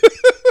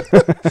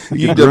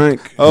 He could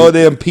drink. Oh,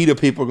 them PETA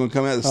people are going to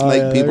come out. The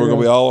snake yeah, people are going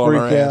to be all on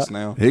our freak ass out.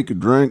 now. He could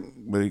drink,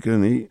 but he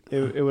couldn't eat.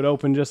 It would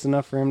open just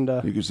enough for him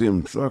to... You could see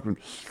him sucking.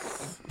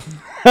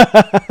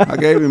 I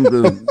gave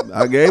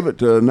it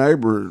to a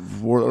neighbor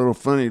for a little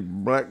funny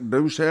black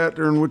deuce hat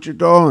there in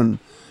Wichita, and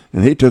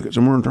he took it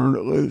somewhere and turned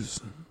it loose.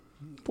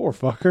 Poor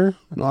fucker.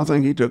 No, I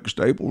think he took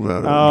staples out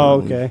of it.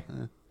 Oh, okay.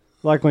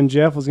 Like when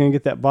Jeff was going to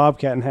get that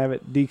bobcat and have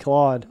it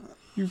declawed.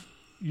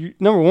 You,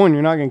 number one,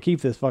 you're not going to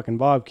keep this fucking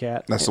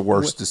bobcat. That's the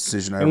worst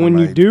decision I ever made. And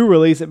when you do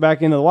release it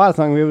back into the wild, it's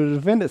not going to be able to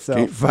defend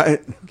itself.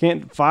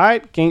 Can't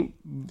fight.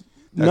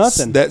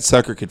 Nothing. That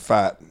sucker could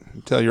fight.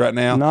 I'll tell you right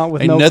now. Not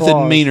with ain't no nothing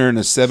claws. meaner than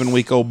a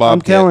 7-week-old bobcat.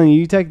 I'm telling you,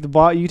 you take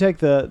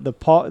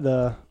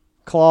the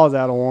claws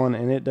out of one,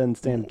 and it doesn't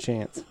stand a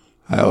chance.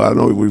 Hell, I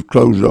know we've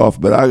closed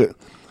off, but a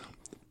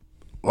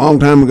long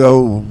time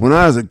ago, when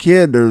I was a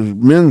kid, there was a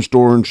men's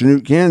store in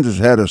Chanute, Kansas,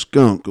 had a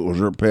skunk. It was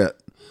their pet.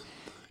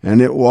 And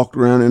it walked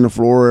around in the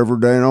floor every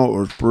day, and all it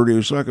was pretty. It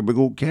was like a big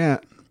old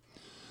cat.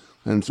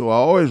 And so I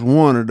always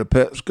wanted a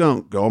pet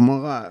skunk all my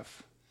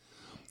life.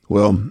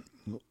 Well,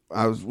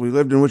 we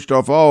lived in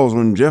Wichita Falls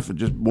when Jeff had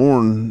just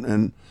born,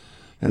 and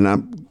I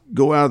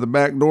go out of the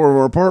back door of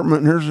our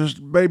apartment, and here's this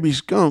baby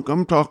skunk.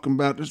 I'm talking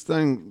about this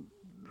thing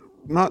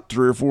not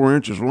 3 or 4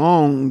 inches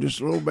long, just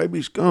a little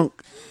baby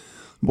skunk.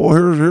 Boy,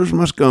 here's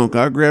my skunk.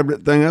 I grabbed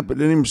that thing up. It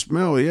didn't even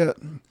smell yet.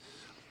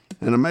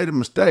 And I made a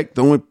mistake.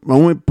 The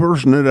only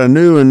person that I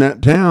knew in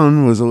that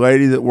town was a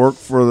lady that worked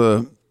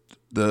for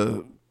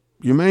the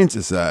Humane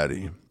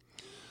Society.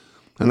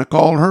 And I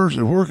called her and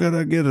said, where could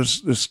I get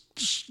this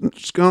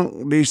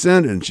skunk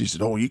descended? And she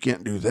said, oh, you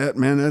can't do that,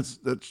 man. That's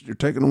you're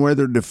taking away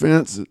their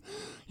defense.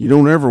 You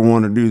don't ever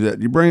want to do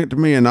that. You bring it to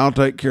me and I'll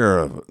take care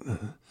of it.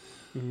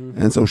 Mm-hmm.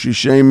 And so she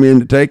shamed me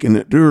into taking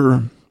it to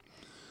her.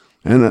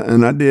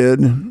 And I did.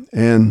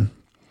 And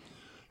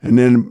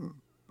then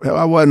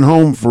I wasn't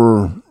home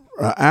for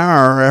an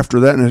hour after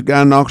that, and this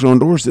guy knocks on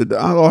the door and said,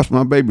 I lost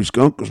my baby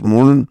skunk this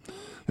morning,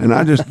 and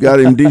I just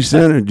got him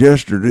descented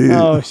yesterday.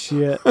 Oh,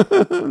 shit. I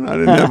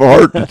didn't have a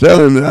heart to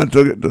tell him that I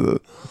took it to the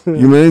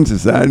Humane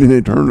Society, and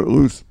they turned it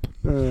loose.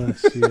 Oh,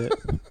 shit.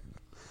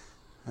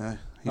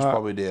 He's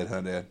probably dead, huh,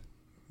 Dad?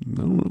 I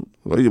don't know.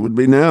 Well, it would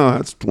be now.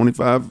 That's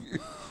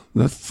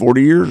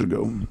 40 years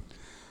ago.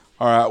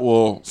 All right,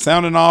 well,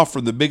 sounding off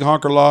for the Big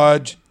Honker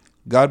Lodge.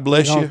 God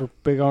bless you.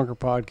 Big Honker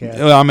Podcast.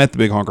 Well, I'm at the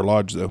Big Honker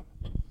Lodge, though.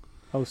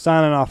 Oh,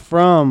 signing off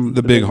from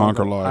the Big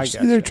Honker Lodge.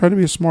 Gotcha. They're trying to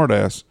be a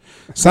smartass.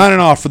 Signing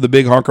off for the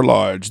Big Honker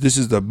Lodge. This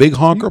is the Big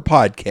Honker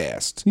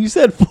Podcast. You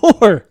said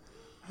 4.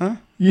 Huh?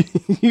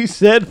 You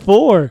said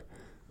 4,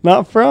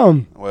 not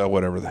from. Well,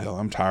 whatever the hell.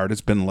 I'm tired.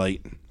 It's been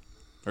late.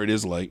 Or it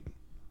is late.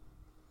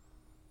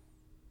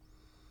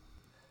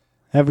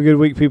 Have a good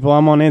week, people.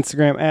 I'm on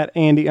Instagram at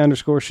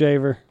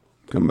Andy_Shaver.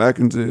 Come back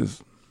and see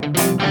us.